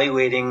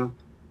 evaluating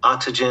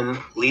oxygen,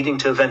 leading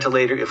to a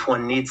ventilator if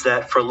one needs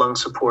that for lung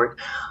support,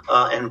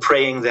 and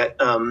praying that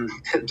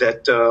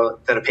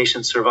a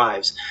patient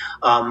survives.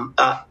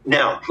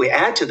 Now we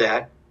add to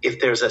that, if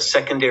there's a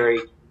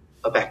secondary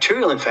a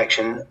bacterial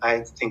infection,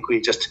 I think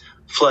we just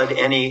flood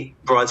any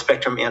broad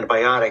spectrum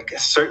antibiotic,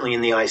 certainly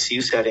in the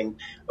ICU setting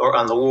or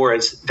on the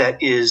wards,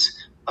 that is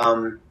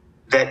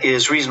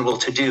reasonable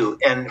to do.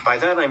 And by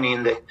that I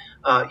mean that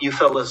you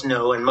fellows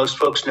know, and most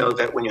folks know,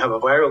 that when you have a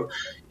viral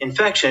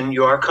infection,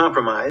 you are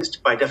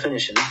compromised by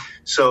definition.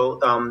 So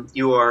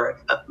you are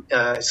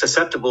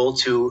susceptible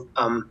to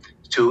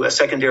a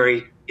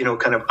secondary,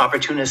 kind of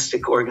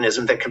opportunistic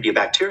organism that can be a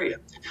bacteria.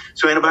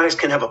 So antibiotics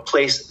can have a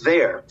place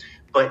there.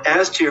 But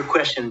as to your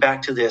question,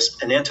 back to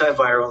this, an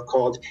antiviral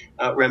called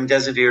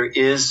remdesivir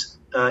is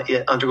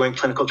undergoing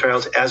clinical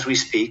trials as we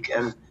speak,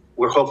 and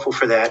we're hopeful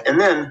for that. And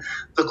then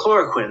the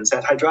chloroquines,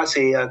 that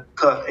hydroxy,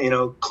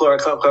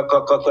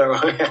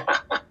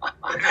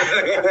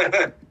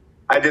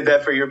 I did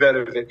that for your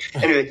benefit.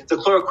 Anyway, the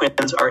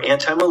chloroquines are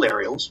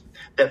antimalarials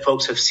that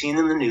folks have seen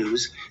in the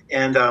news,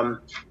 and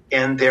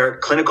there are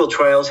clinical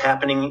trials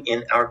happening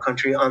in our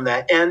country on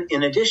that. And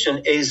in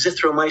addition,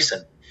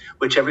 azithromycin,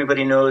 which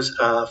everybody knows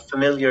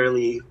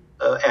familiarly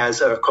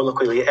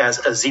colloquially as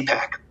a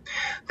Z-Pak.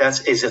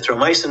 That's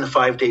azithromycin, a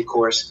 5-day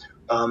course,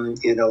 a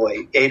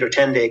 8 or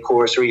 10-day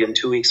course, or even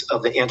 2 weeks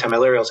of the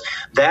antimalarials.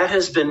 That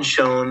has been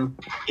shown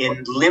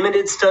in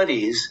limited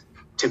studies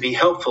to be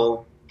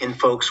helpful in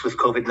folks with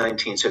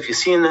COVID-19. So if you've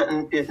seen that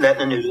in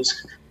the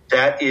news,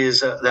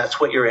 that's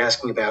what you're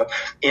asking about.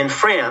 In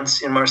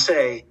France, in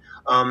Marseille,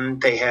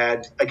 they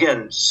had,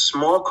 again,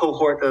 small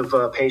cohort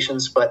of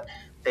patients, but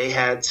they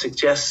had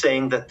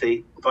saying that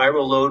the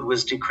viral load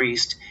was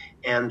decreased,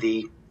 and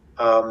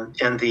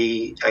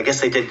I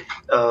guess they did,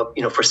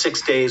 for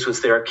 6 days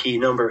was their key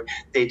number.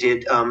 They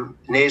did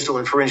nasal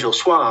and pharyngeal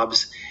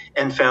swabs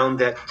and found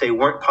that they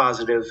weren't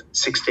positive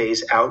 6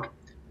 days out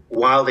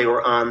while they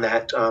were on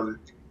that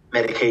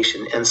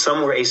medication. And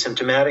some were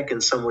asymptomatic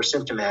and some were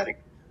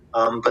symptomatic.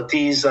 But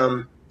these,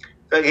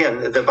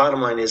 again, the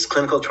bottom line is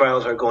clinical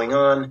trials are going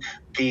on.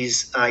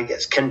 These, I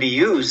guess, can be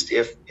used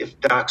if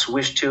docs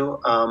wish to.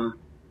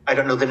 I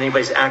don't know that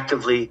anybody's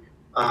actively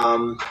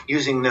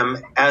using them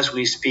as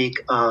we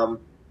speak.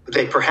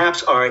 They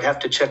perhaps are. I'd have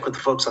to check with the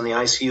folks on the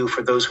ICU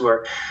for those who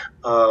are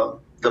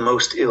the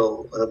most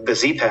ill, the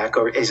Z-Pak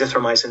or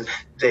azithromycin,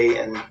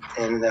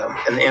 and the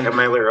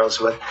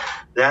antimalarials. But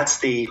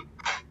that's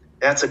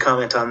a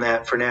comment on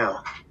that for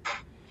now.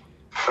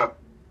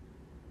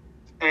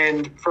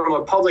 And from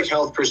a public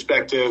health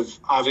perspective,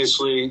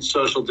 obviously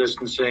social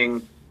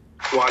distancing,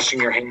 washing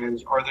your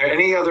hands. Are there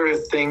any other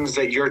things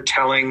that you're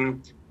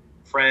telling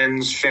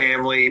friends,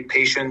 family,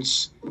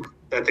 patients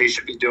that they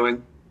should be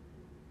doing?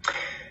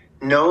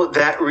 No,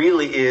 that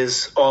really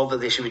is all that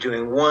they should be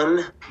doing.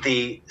 One,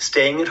 the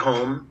staying at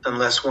home,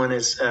 unless one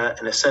is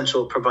an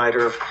essential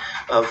provider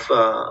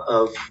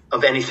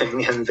of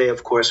anything, and they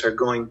of course are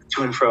going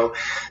to and fro.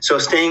 So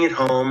staying at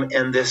home,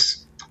 and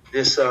this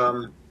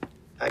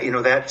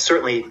that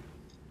certainly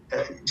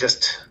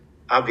just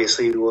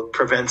obviously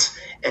prevents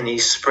any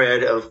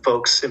spread of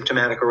folks,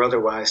 symptomatic or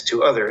otherwise,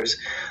 to others.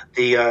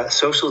 The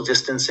social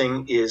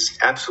distancing is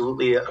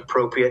absolutely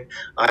appropriate.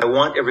 I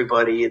want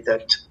everybody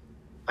that,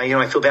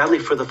 I feel badly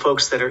for the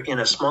folks that are in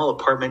a small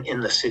apartment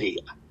in the city.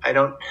 I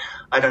don't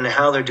know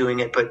how they're doing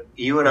it, but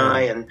you and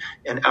I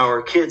and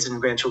our kids and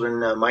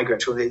grandchildren, my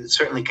grandchildren, they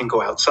certainly can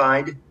go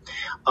outside.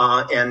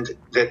 And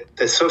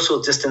the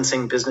social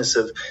distancing business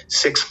of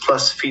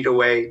 6+ feet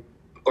away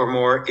or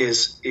more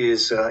is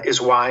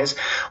wise.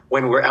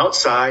 When we're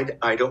outside,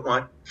 I don't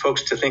want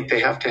folks to think they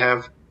have to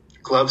have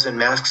gloves and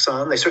masks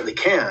on. They certainly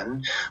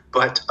can,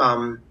 but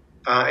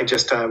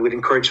I would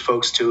encourage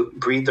folks to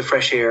breathe the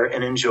fresh air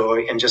and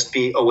enjoy and just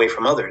be away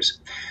from others.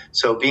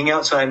 So being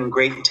outside and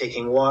great, and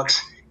taking walks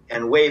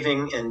and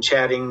waving and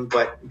chatting,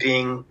 but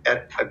being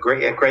at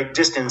great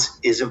distance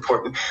is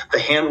important. The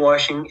hand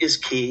washing is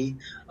key.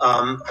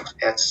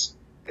 That's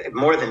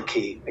more than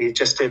key. I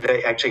just did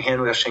actually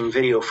hand washing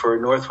video for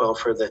Northwell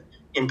for the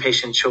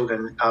inpatient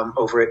children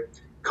over at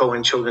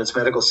Cohen Children's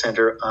Medical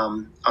Center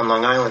on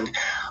Long Island.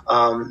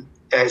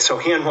 So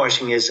hand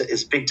washing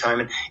is big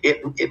time. And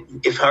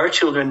if our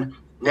children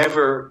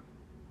never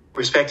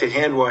respected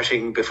hand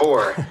washing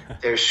before,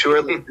 they're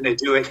surely going to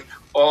do it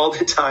all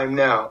the time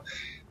now.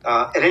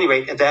 At any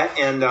rate, that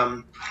and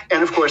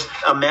of course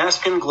a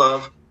mask and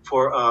glove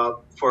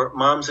for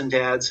moms and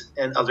dads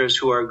and others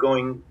who are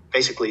going,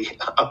 basically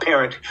a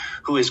parent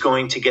who is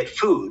going to get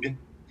food,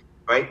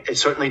 right? And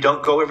certainly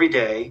don't go every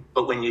day,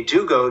 but when you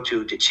do go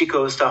to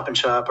DeChico's, Stop and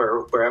Shop,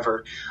 or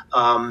wherever,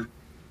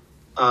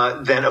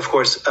 then of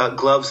course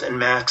gloves and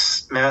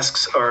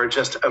masks are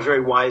just a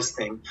very wise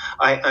thing.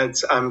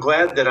 I'm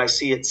glad that I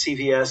see at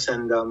CVS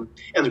and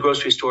the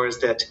grocery stores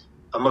that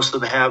most of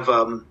them have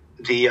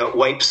the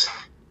wipes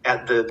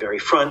at the very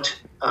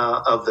front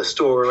of the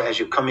store as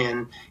you come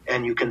in,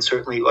 and you can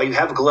certainly, while you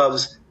have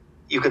gloves,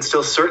 you can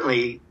still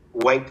certainly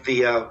wipe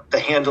the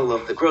handle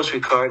of the grocery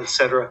cart,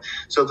 etc.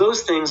 So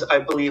those things, I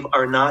believe,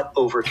 are not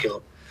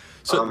overkill.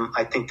 So,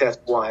 I think that's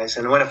wise.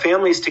 And when a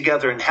family's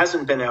together and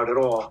hasn't been out at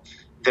all,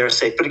 they're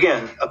safe. But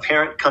again, a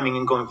parent coming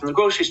and going from the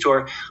grocery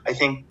store, I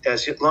think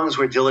as long as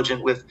we're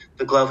diligent with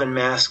the glove and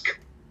mask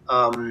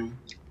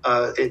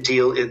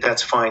deal,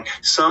 that's fine.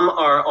 Some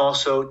are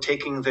also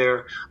taking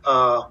their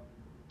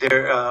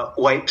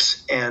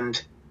wipes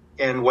and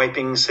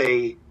wiping,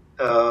 say,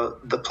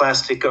 the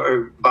plastic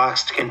or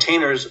boxed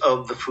containers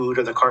of the food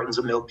or the cartons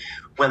of milk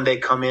when they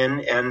come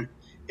in, and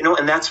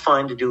that's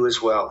fine to do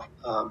as well.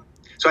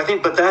 So I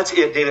think, but that's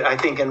it, David. I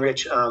think, and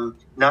Rich,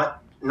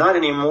 not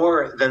any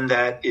more than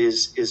that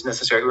is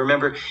necessary.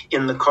 Remember,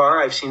 in the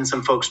car, I've seen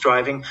some folks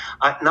driving,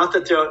 not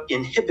that they're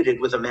inhibited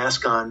with a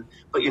mask on,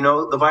 but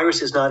the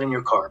virus is not in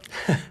your car.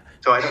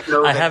 So I don't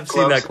know. I have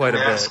seen that quite a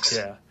bit.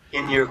 Yeah.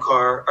 In your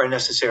car are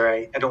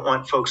necessary. I don't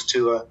want folks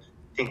to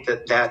think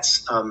that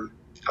that's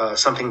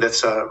something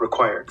that's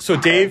required. So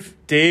Dave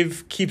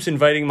keeps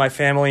inviting my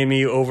family and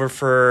me over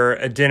for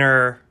a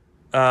dinner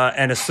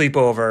and a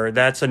sleepover.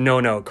 That's a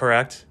no-no,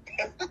 correct?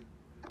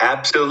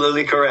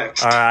 Absolutely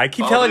correct. All right, I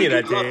keep telling you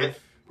that, Dave.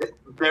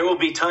 There will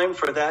be time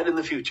for that in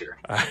the future.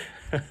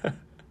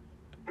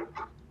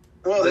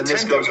 Well, then the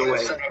this 10 goes bucks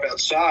away. set up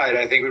outside,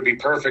 I think, would be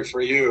perfect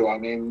for you. I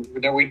mean,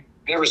 we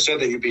never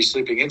said that you'd be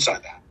sleeping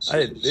inside the house.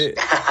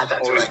 That's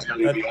Always right. said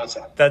you'd be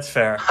outside. That's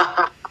fair.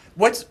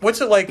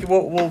 What's it like?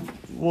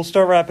 We'll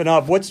start wrapping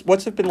up.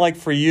 What's it been like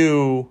for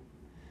you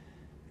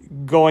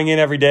going in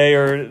every day,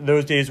 or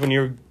those days when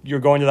you're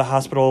going to the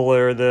hospital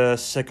or the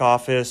sick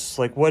office?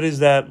 Like, what is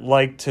that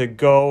like to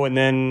go, and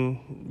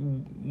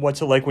then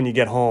what's it like when you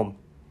get home?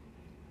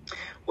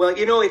 Well,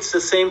 it's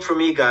the same for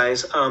me,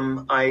 guys.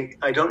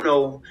 I don't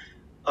know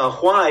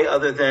why,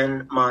 other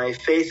than my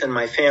faith and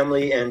my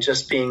family and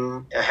just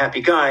being a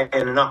happy guy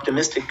and an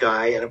optimistic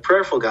guy and a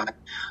prayerful guy.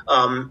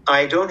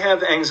 I don't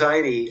have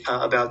anxiety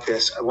about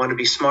this. I want to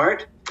be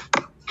smart,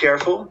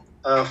 careful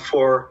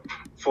for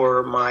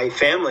my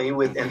family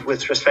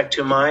with respect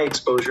to my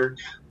exposure,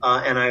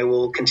 and I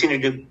will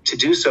continue to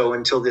do so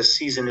until this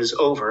season is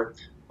over.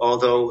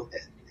 Although,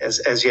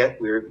 as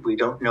yet, we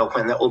don't know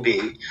when that will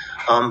be.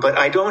 But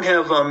I don't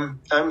have.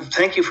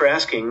 Thank you for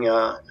asking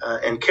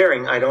and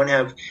caring. I don't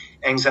have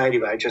anxiety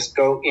about it. I just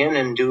go in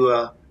and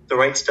do the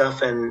right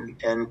stuff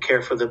and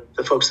care for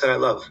the folks that I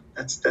love.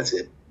 That's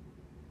it.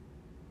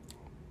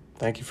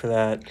 Thank you for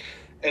that.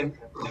 And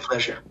My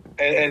pleasure.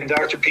 and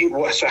Dr. Pete, so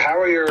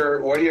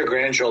what are your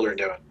grandchildren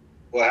doing?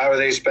 Well, how are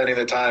they spending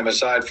the time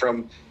aside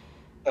from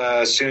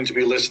soon to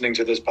be listening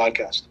to this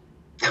podcast?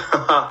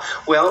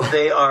 Well,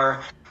 they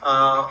are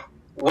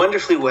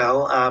wonderfully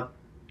well.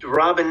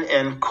 Robin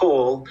and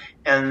Cole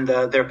and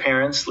their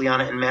parents,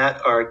 Liana and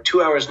Matt, are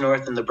 2 hours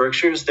north in the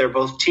Berkshires. They're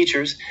both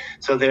teachers,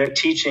 so they're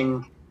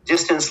teaching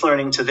distance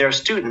learning to their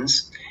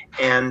students,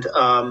 and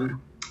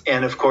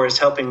of course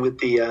helping with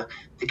the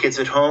kids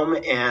at home.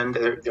 And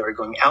they're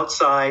going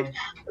outside.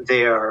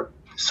 They are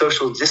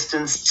social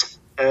distanced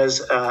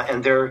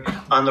and they're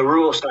on the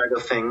rural side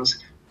of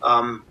things,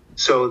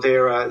 so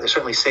they're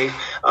certainly safe.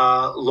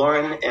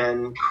 Lauren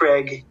and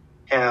Craig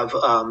have,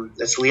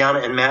 that's Liana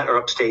and Matt are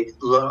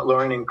upstate.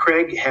 Lauren and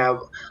Craig have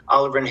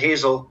Oliver and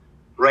Hazel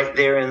right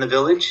there in the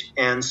village.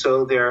 And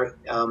so they're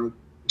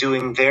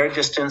doing their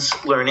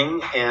distance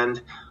learning,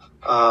 and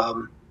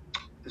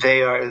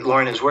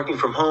Lauren is working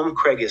from home.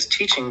 Craig is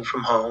teaching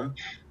from home.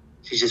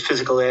 Teaches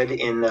physical ed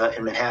in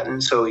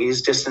Manhattan. So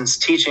he's distance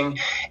teaching,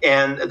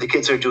 and the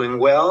kids are doing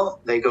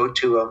well. They go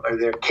to,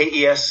 they're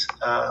KES,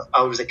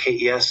 Oliver's at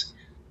KES.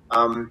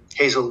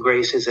 Hazel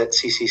Grace is at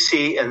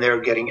CCC, and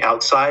they're getting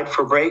outside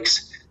for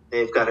breaks.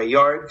 They've got a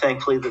yard,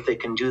 thankfully, that they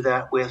can do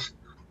that with,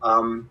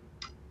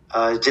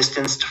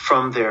 distanced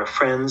from their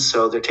friends.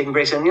 So they're taking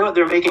breaks, and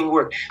they're making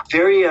work.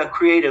 Very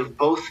creative,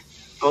 both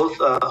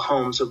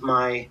homes of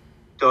my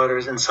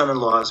daughters and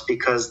son-in-laws,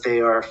 because they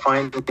are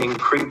finding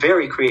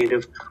very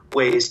creative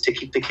ways to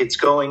keep the kids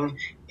going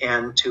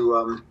and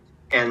to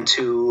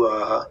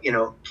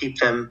keep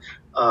them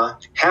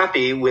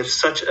happy with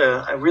such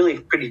a really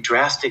pretty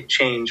drastic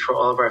change for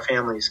all of our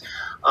families.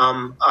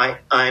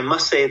 I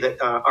must say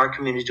that our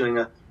community is doing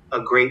a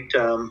great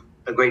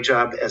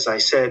job, as I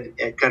said,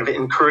 at kind of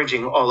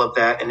encouraging all of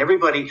that. And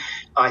everybody,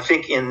 I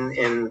think,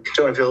 in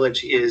Katona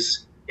Village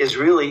is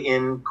really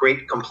in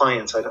great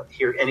compliance. I don't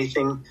hear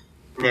anything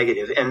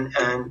negative. And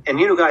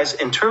guys,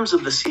 in terms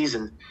of the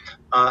season,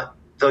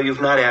 though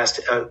you've not asked,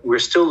 we're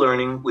still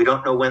learning. We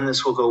don't know when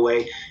this will go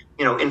away.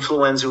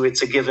 Influenza,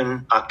 it's a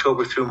given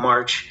October through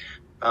March.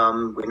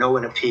 We know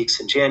when it peaks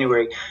in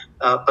January.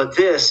 But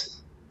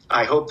this,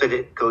 I hope that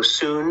it goes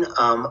soon.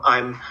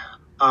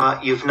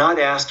 You've not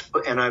asked,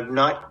 and I'm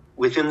not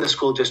within the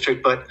school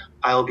district, but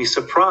I'll be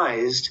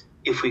surprised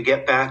if we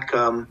get back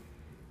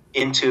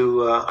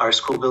into our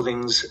school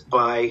buildings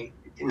by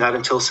not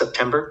until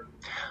September.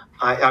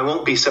 I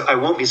won't be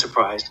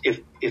surprised if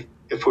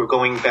we're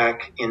going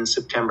back in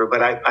September,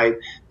 but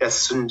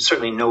that's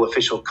certainly no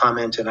official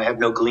comment, and I have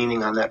no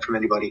gleaning on that from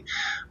anybody.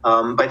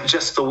 But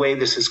just the way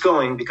this is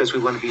going, because we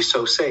want to be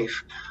so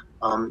safe.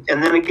 And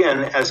then again,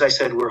 as I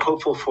said, we're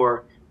hopeful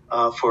for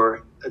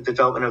the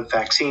development of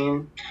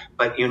vaccine,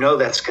 but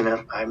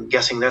I'm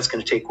guessing that's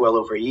going to take well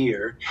over a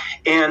year.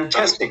 And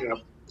testing,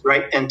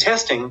 right? And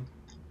testing,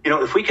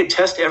 if we could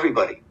test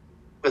everybody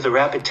with a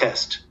rapid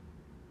test,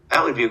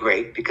 that would be a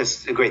great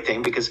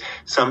thing, because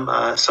some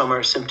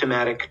are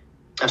symptomatic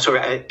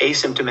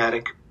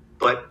asymptomatic,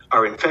 but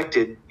are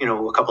infected, a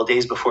couple of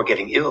days before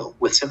getting ill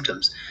with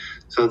symptoms.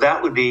 So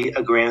that would be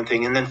a grand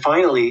thing. And then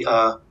finally,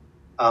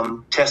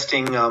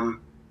 testing,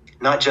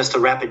 not just a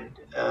rapid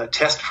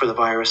test for the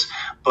virus,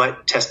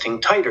 but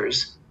testing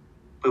titers.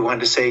 We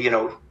wanted to say,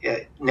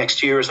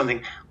 next year or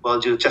something, well,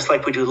 just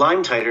like we do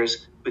Lyme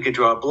titers, we could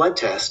draw a blood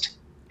test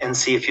and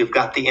see if you've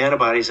got the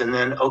antibodies, and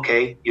then,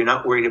 okay, you're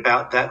not worried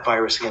about that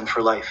virus again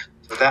for life.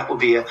 So that will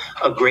be a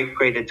great,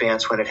 great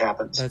advance when it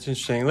happens. That's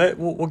interesting.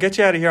 We'll get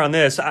you out of here on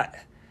this.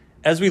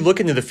 As we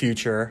look into the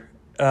future,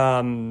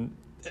 when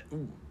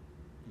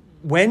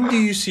do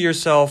you see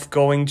yourself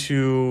going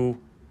to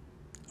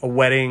a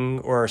wedding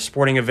or a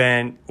sporting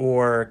event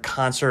or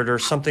concert or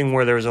something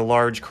where there's a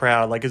large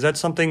crowd? Like, is that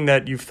something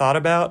that you've thought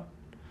about?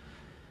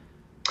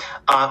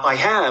 I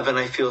have, and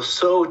I feel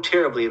so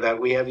terribly about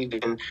it. We have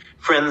even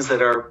friends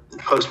that are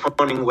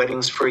postponing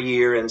weddings for a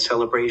year and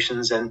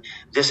celebrations, and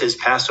this is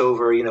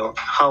Passover,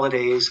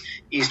 holidays,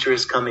 Easter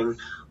is coming.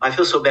 I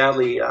feel so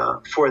badly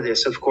for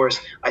this. Of course,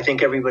 I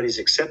think everybody's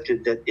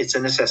accepted that it's a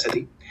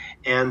necessity,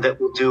 and that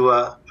we'll do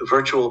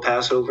virtual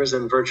Passovers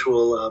and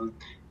virtual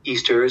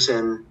Easters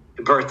and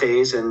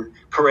birthdays and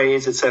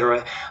parades,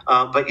 etc.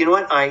 But you know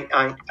what?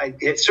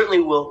 It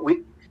certainly will.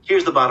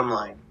 Here's the bottom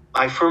line.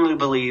 I firmly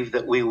believe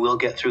that we will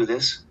get through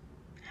this.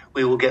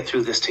 We will get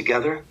through this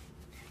together.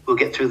 We'll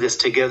get through this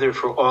together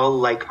for all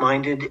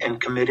like-minded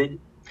and committed,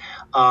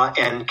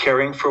 and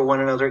caring for one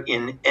another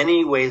in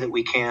any way that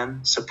we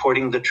can,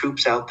 supporting the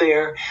troops out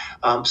there,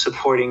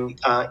 supporting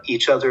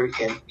each other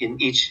in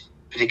each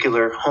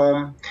particular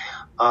home,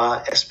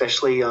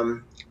 especially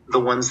the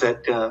ones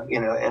that,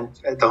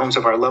 and the homes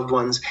of our loved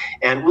ones.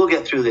 And we'll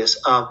get through this.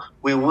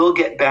 We will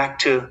get back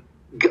to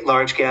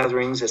large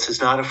gatherings. This is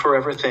not a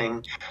forever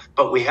thing,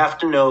 but we have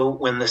to know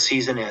when the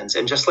season ends.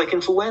 And just like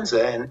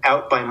influenza, and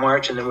out by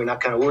March, and then we're not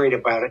kind of worried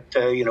about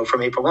it,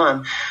 from April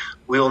on,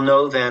 we'll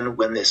know then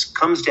when this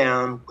comes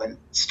down, when it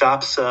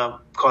stops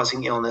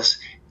causing illness,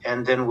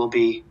 and then we'll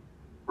be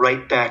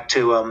right back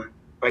to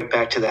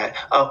that.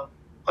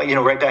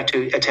 Right back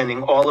to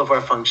attending all of our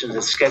functions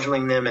and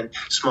scheduling them, and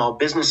small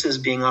businesses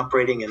being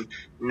operating, and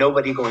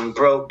nobody going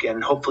broke,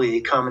 and hopefully the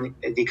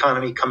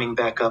economy coming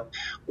back up.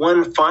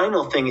 One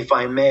final thing, if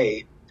I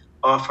may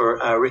offer,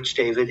 Rich,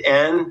 David,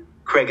 and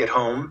Craig at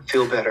home,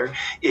 feel better,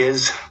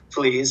 is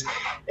please,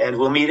 and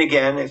we'll meet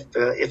again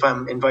if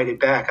I'm invited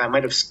back. I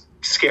might have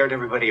scared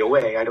everybody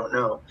away. I don't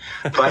know.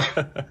 But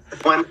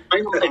one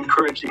final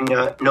encouraging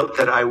note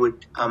that I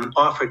would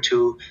offer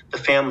to the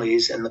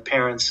families and the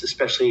parents,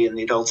 especially, and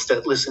the adults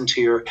that listen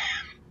to your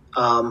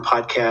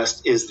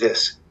podcast is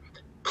this.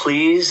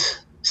 Please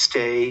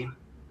stay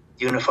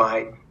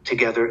unified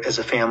together as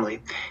a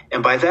family.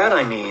 And by that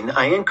I mean,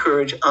 I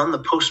encourage on the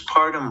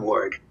postpartum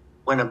ward,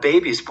 when a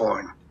baby's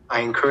born,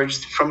 I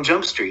encourage from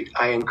Jump Street,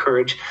 I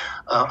encourage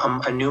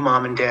a new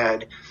mom and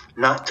dad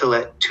not to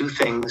let two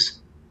things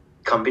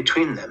come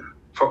between them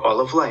for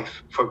all of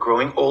life. For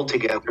growing old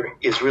together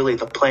is really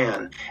the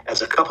plan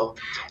as a couple.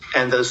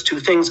 And those two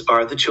things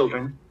are the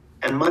children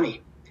and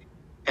money.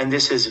 And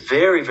this is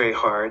very, very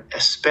hard,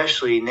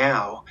 especially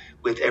now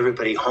with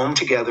everybody home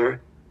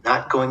together,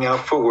 not going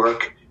out for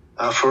work,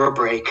 for a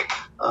break,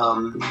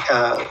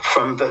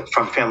 from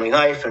family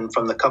life and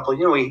from the couple.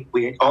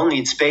 We all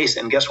need space.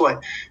 And guess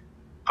what?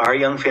 Our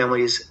young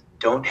families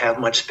don't have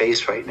much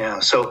space right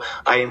now. So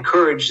I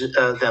encourage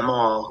them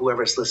all,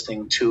 whoever's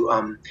listening,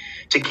 to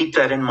keep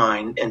that in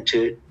mind and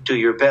to do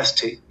your best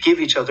to give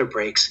each other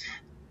breaks.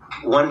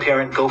 One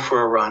parent go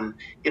for a run,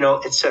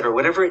 et cetera,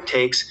 whatever it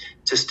takes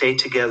to stay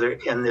together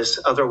in this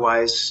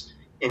otherwise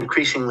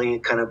increasingly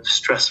kind of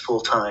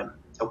stressful time.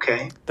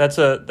 Okay. That's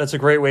a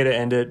great way to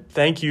end it.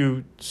 Thank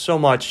you so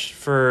much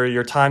for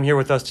your time here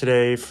with us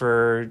today,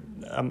 for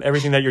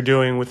everything that you're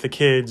doing with the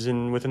kids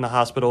and within the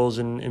hospitals,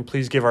 and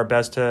please give our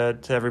best to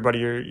everybody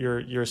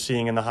you're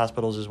seeing in the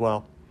hospitals as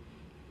well.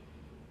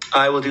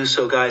 I will do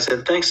so, guys,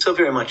 and thanks so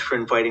very much for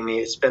inviting me.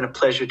 It's been a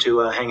pleasure to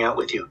hang out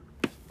with you.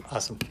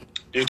 Awesome.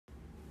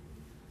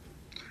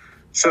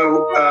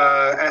 So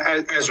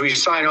as we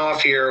sign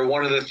off here,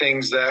 one of the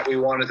things that we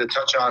wanted to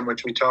touch on,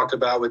 which we talked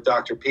about with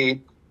Dr.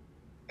 Pete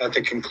at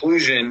the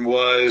conclusion,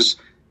 was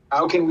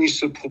how can we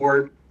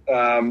support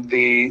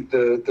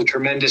the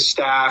tremendous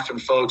staff and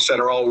folks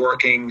that are all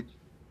working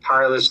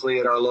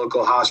tirelessly at our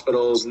local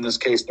hospitals, in this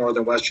case,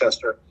 Northern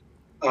Westchester.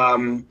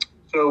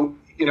 So,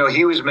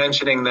 he was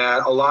mentioning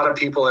that a lot of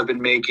people have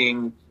been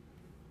making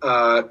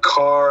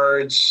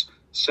cards,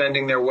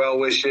 sending their well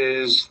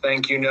wishes,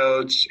 thank you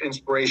notes,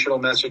 inspirational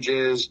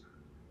messages,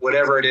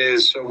 whatever it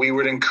is. So we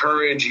would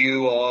encourage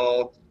you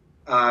all,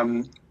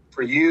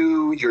 for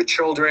you, your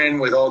children,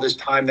 with all this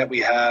time that we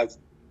have,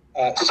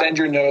 send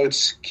your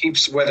notes,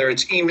 whether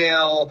it's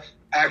email,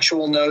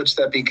 actual notes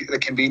that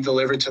can be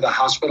delivered to the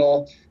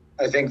hospital.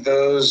 I think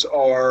those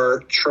are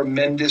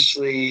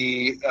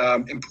tremendously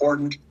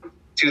important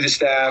to the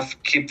staff,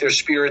 keep their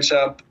spirits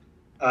up.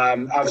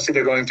 Obviously,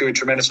 they're going through a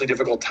tremendously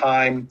difficult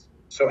time.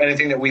 So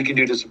anything that we can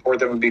do to support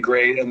them would be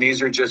great. And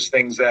these are just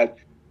things that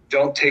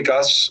don't take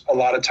us a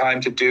lot of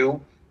time to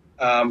do,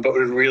 but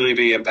would really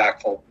be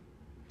impactful.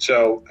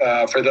 So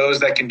for those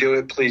that can do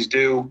it, please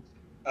do.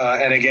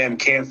 And again,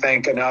 can't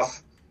thank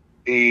enough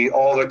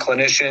all the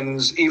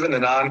clinicians, even the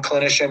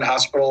non-clinician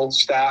hospital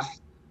staff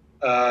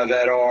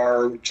that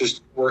are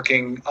just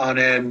working on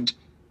end,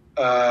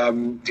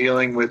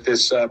 dealing with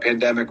this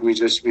pandemic. We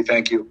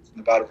thank you from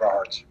the bottom of our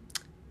hearts.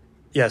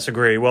 Yes,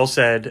 agree. Well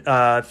said.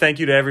 Thank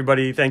you to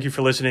everybody. Thank you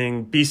for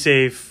listening. Be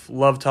safe.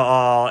 Love to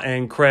all.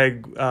 And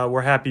Craig,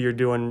 we're happy you're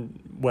doing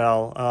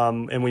well,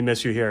 and we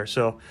miss you here.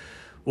 So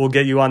we'll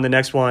get you on the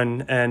next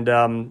one,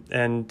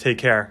 and take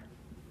care.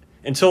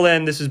 Until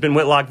then, this has been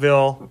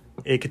Whitlockville,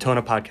 a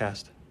Katona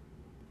podcast.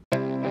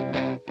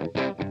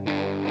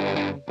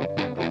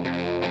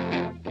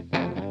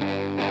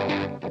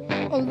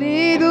 A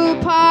little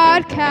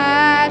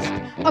podcast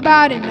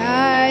about a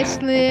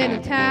nice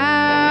little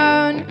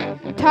town.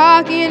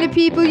 Talking to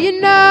people you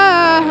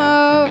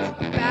know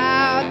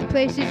about the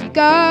places you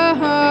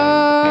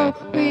go.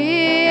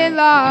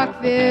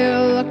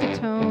 Whitlockville, a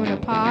Katona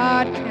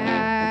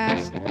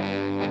podcast.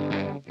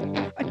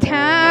 A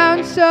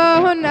town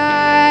so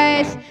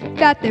nice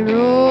that they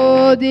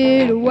rolled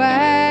it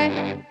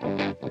away.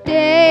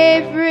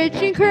 Dave, Rich,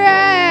 and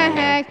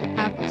Craig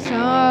have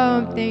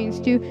some things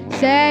to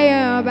say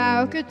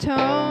about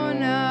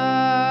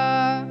Katona.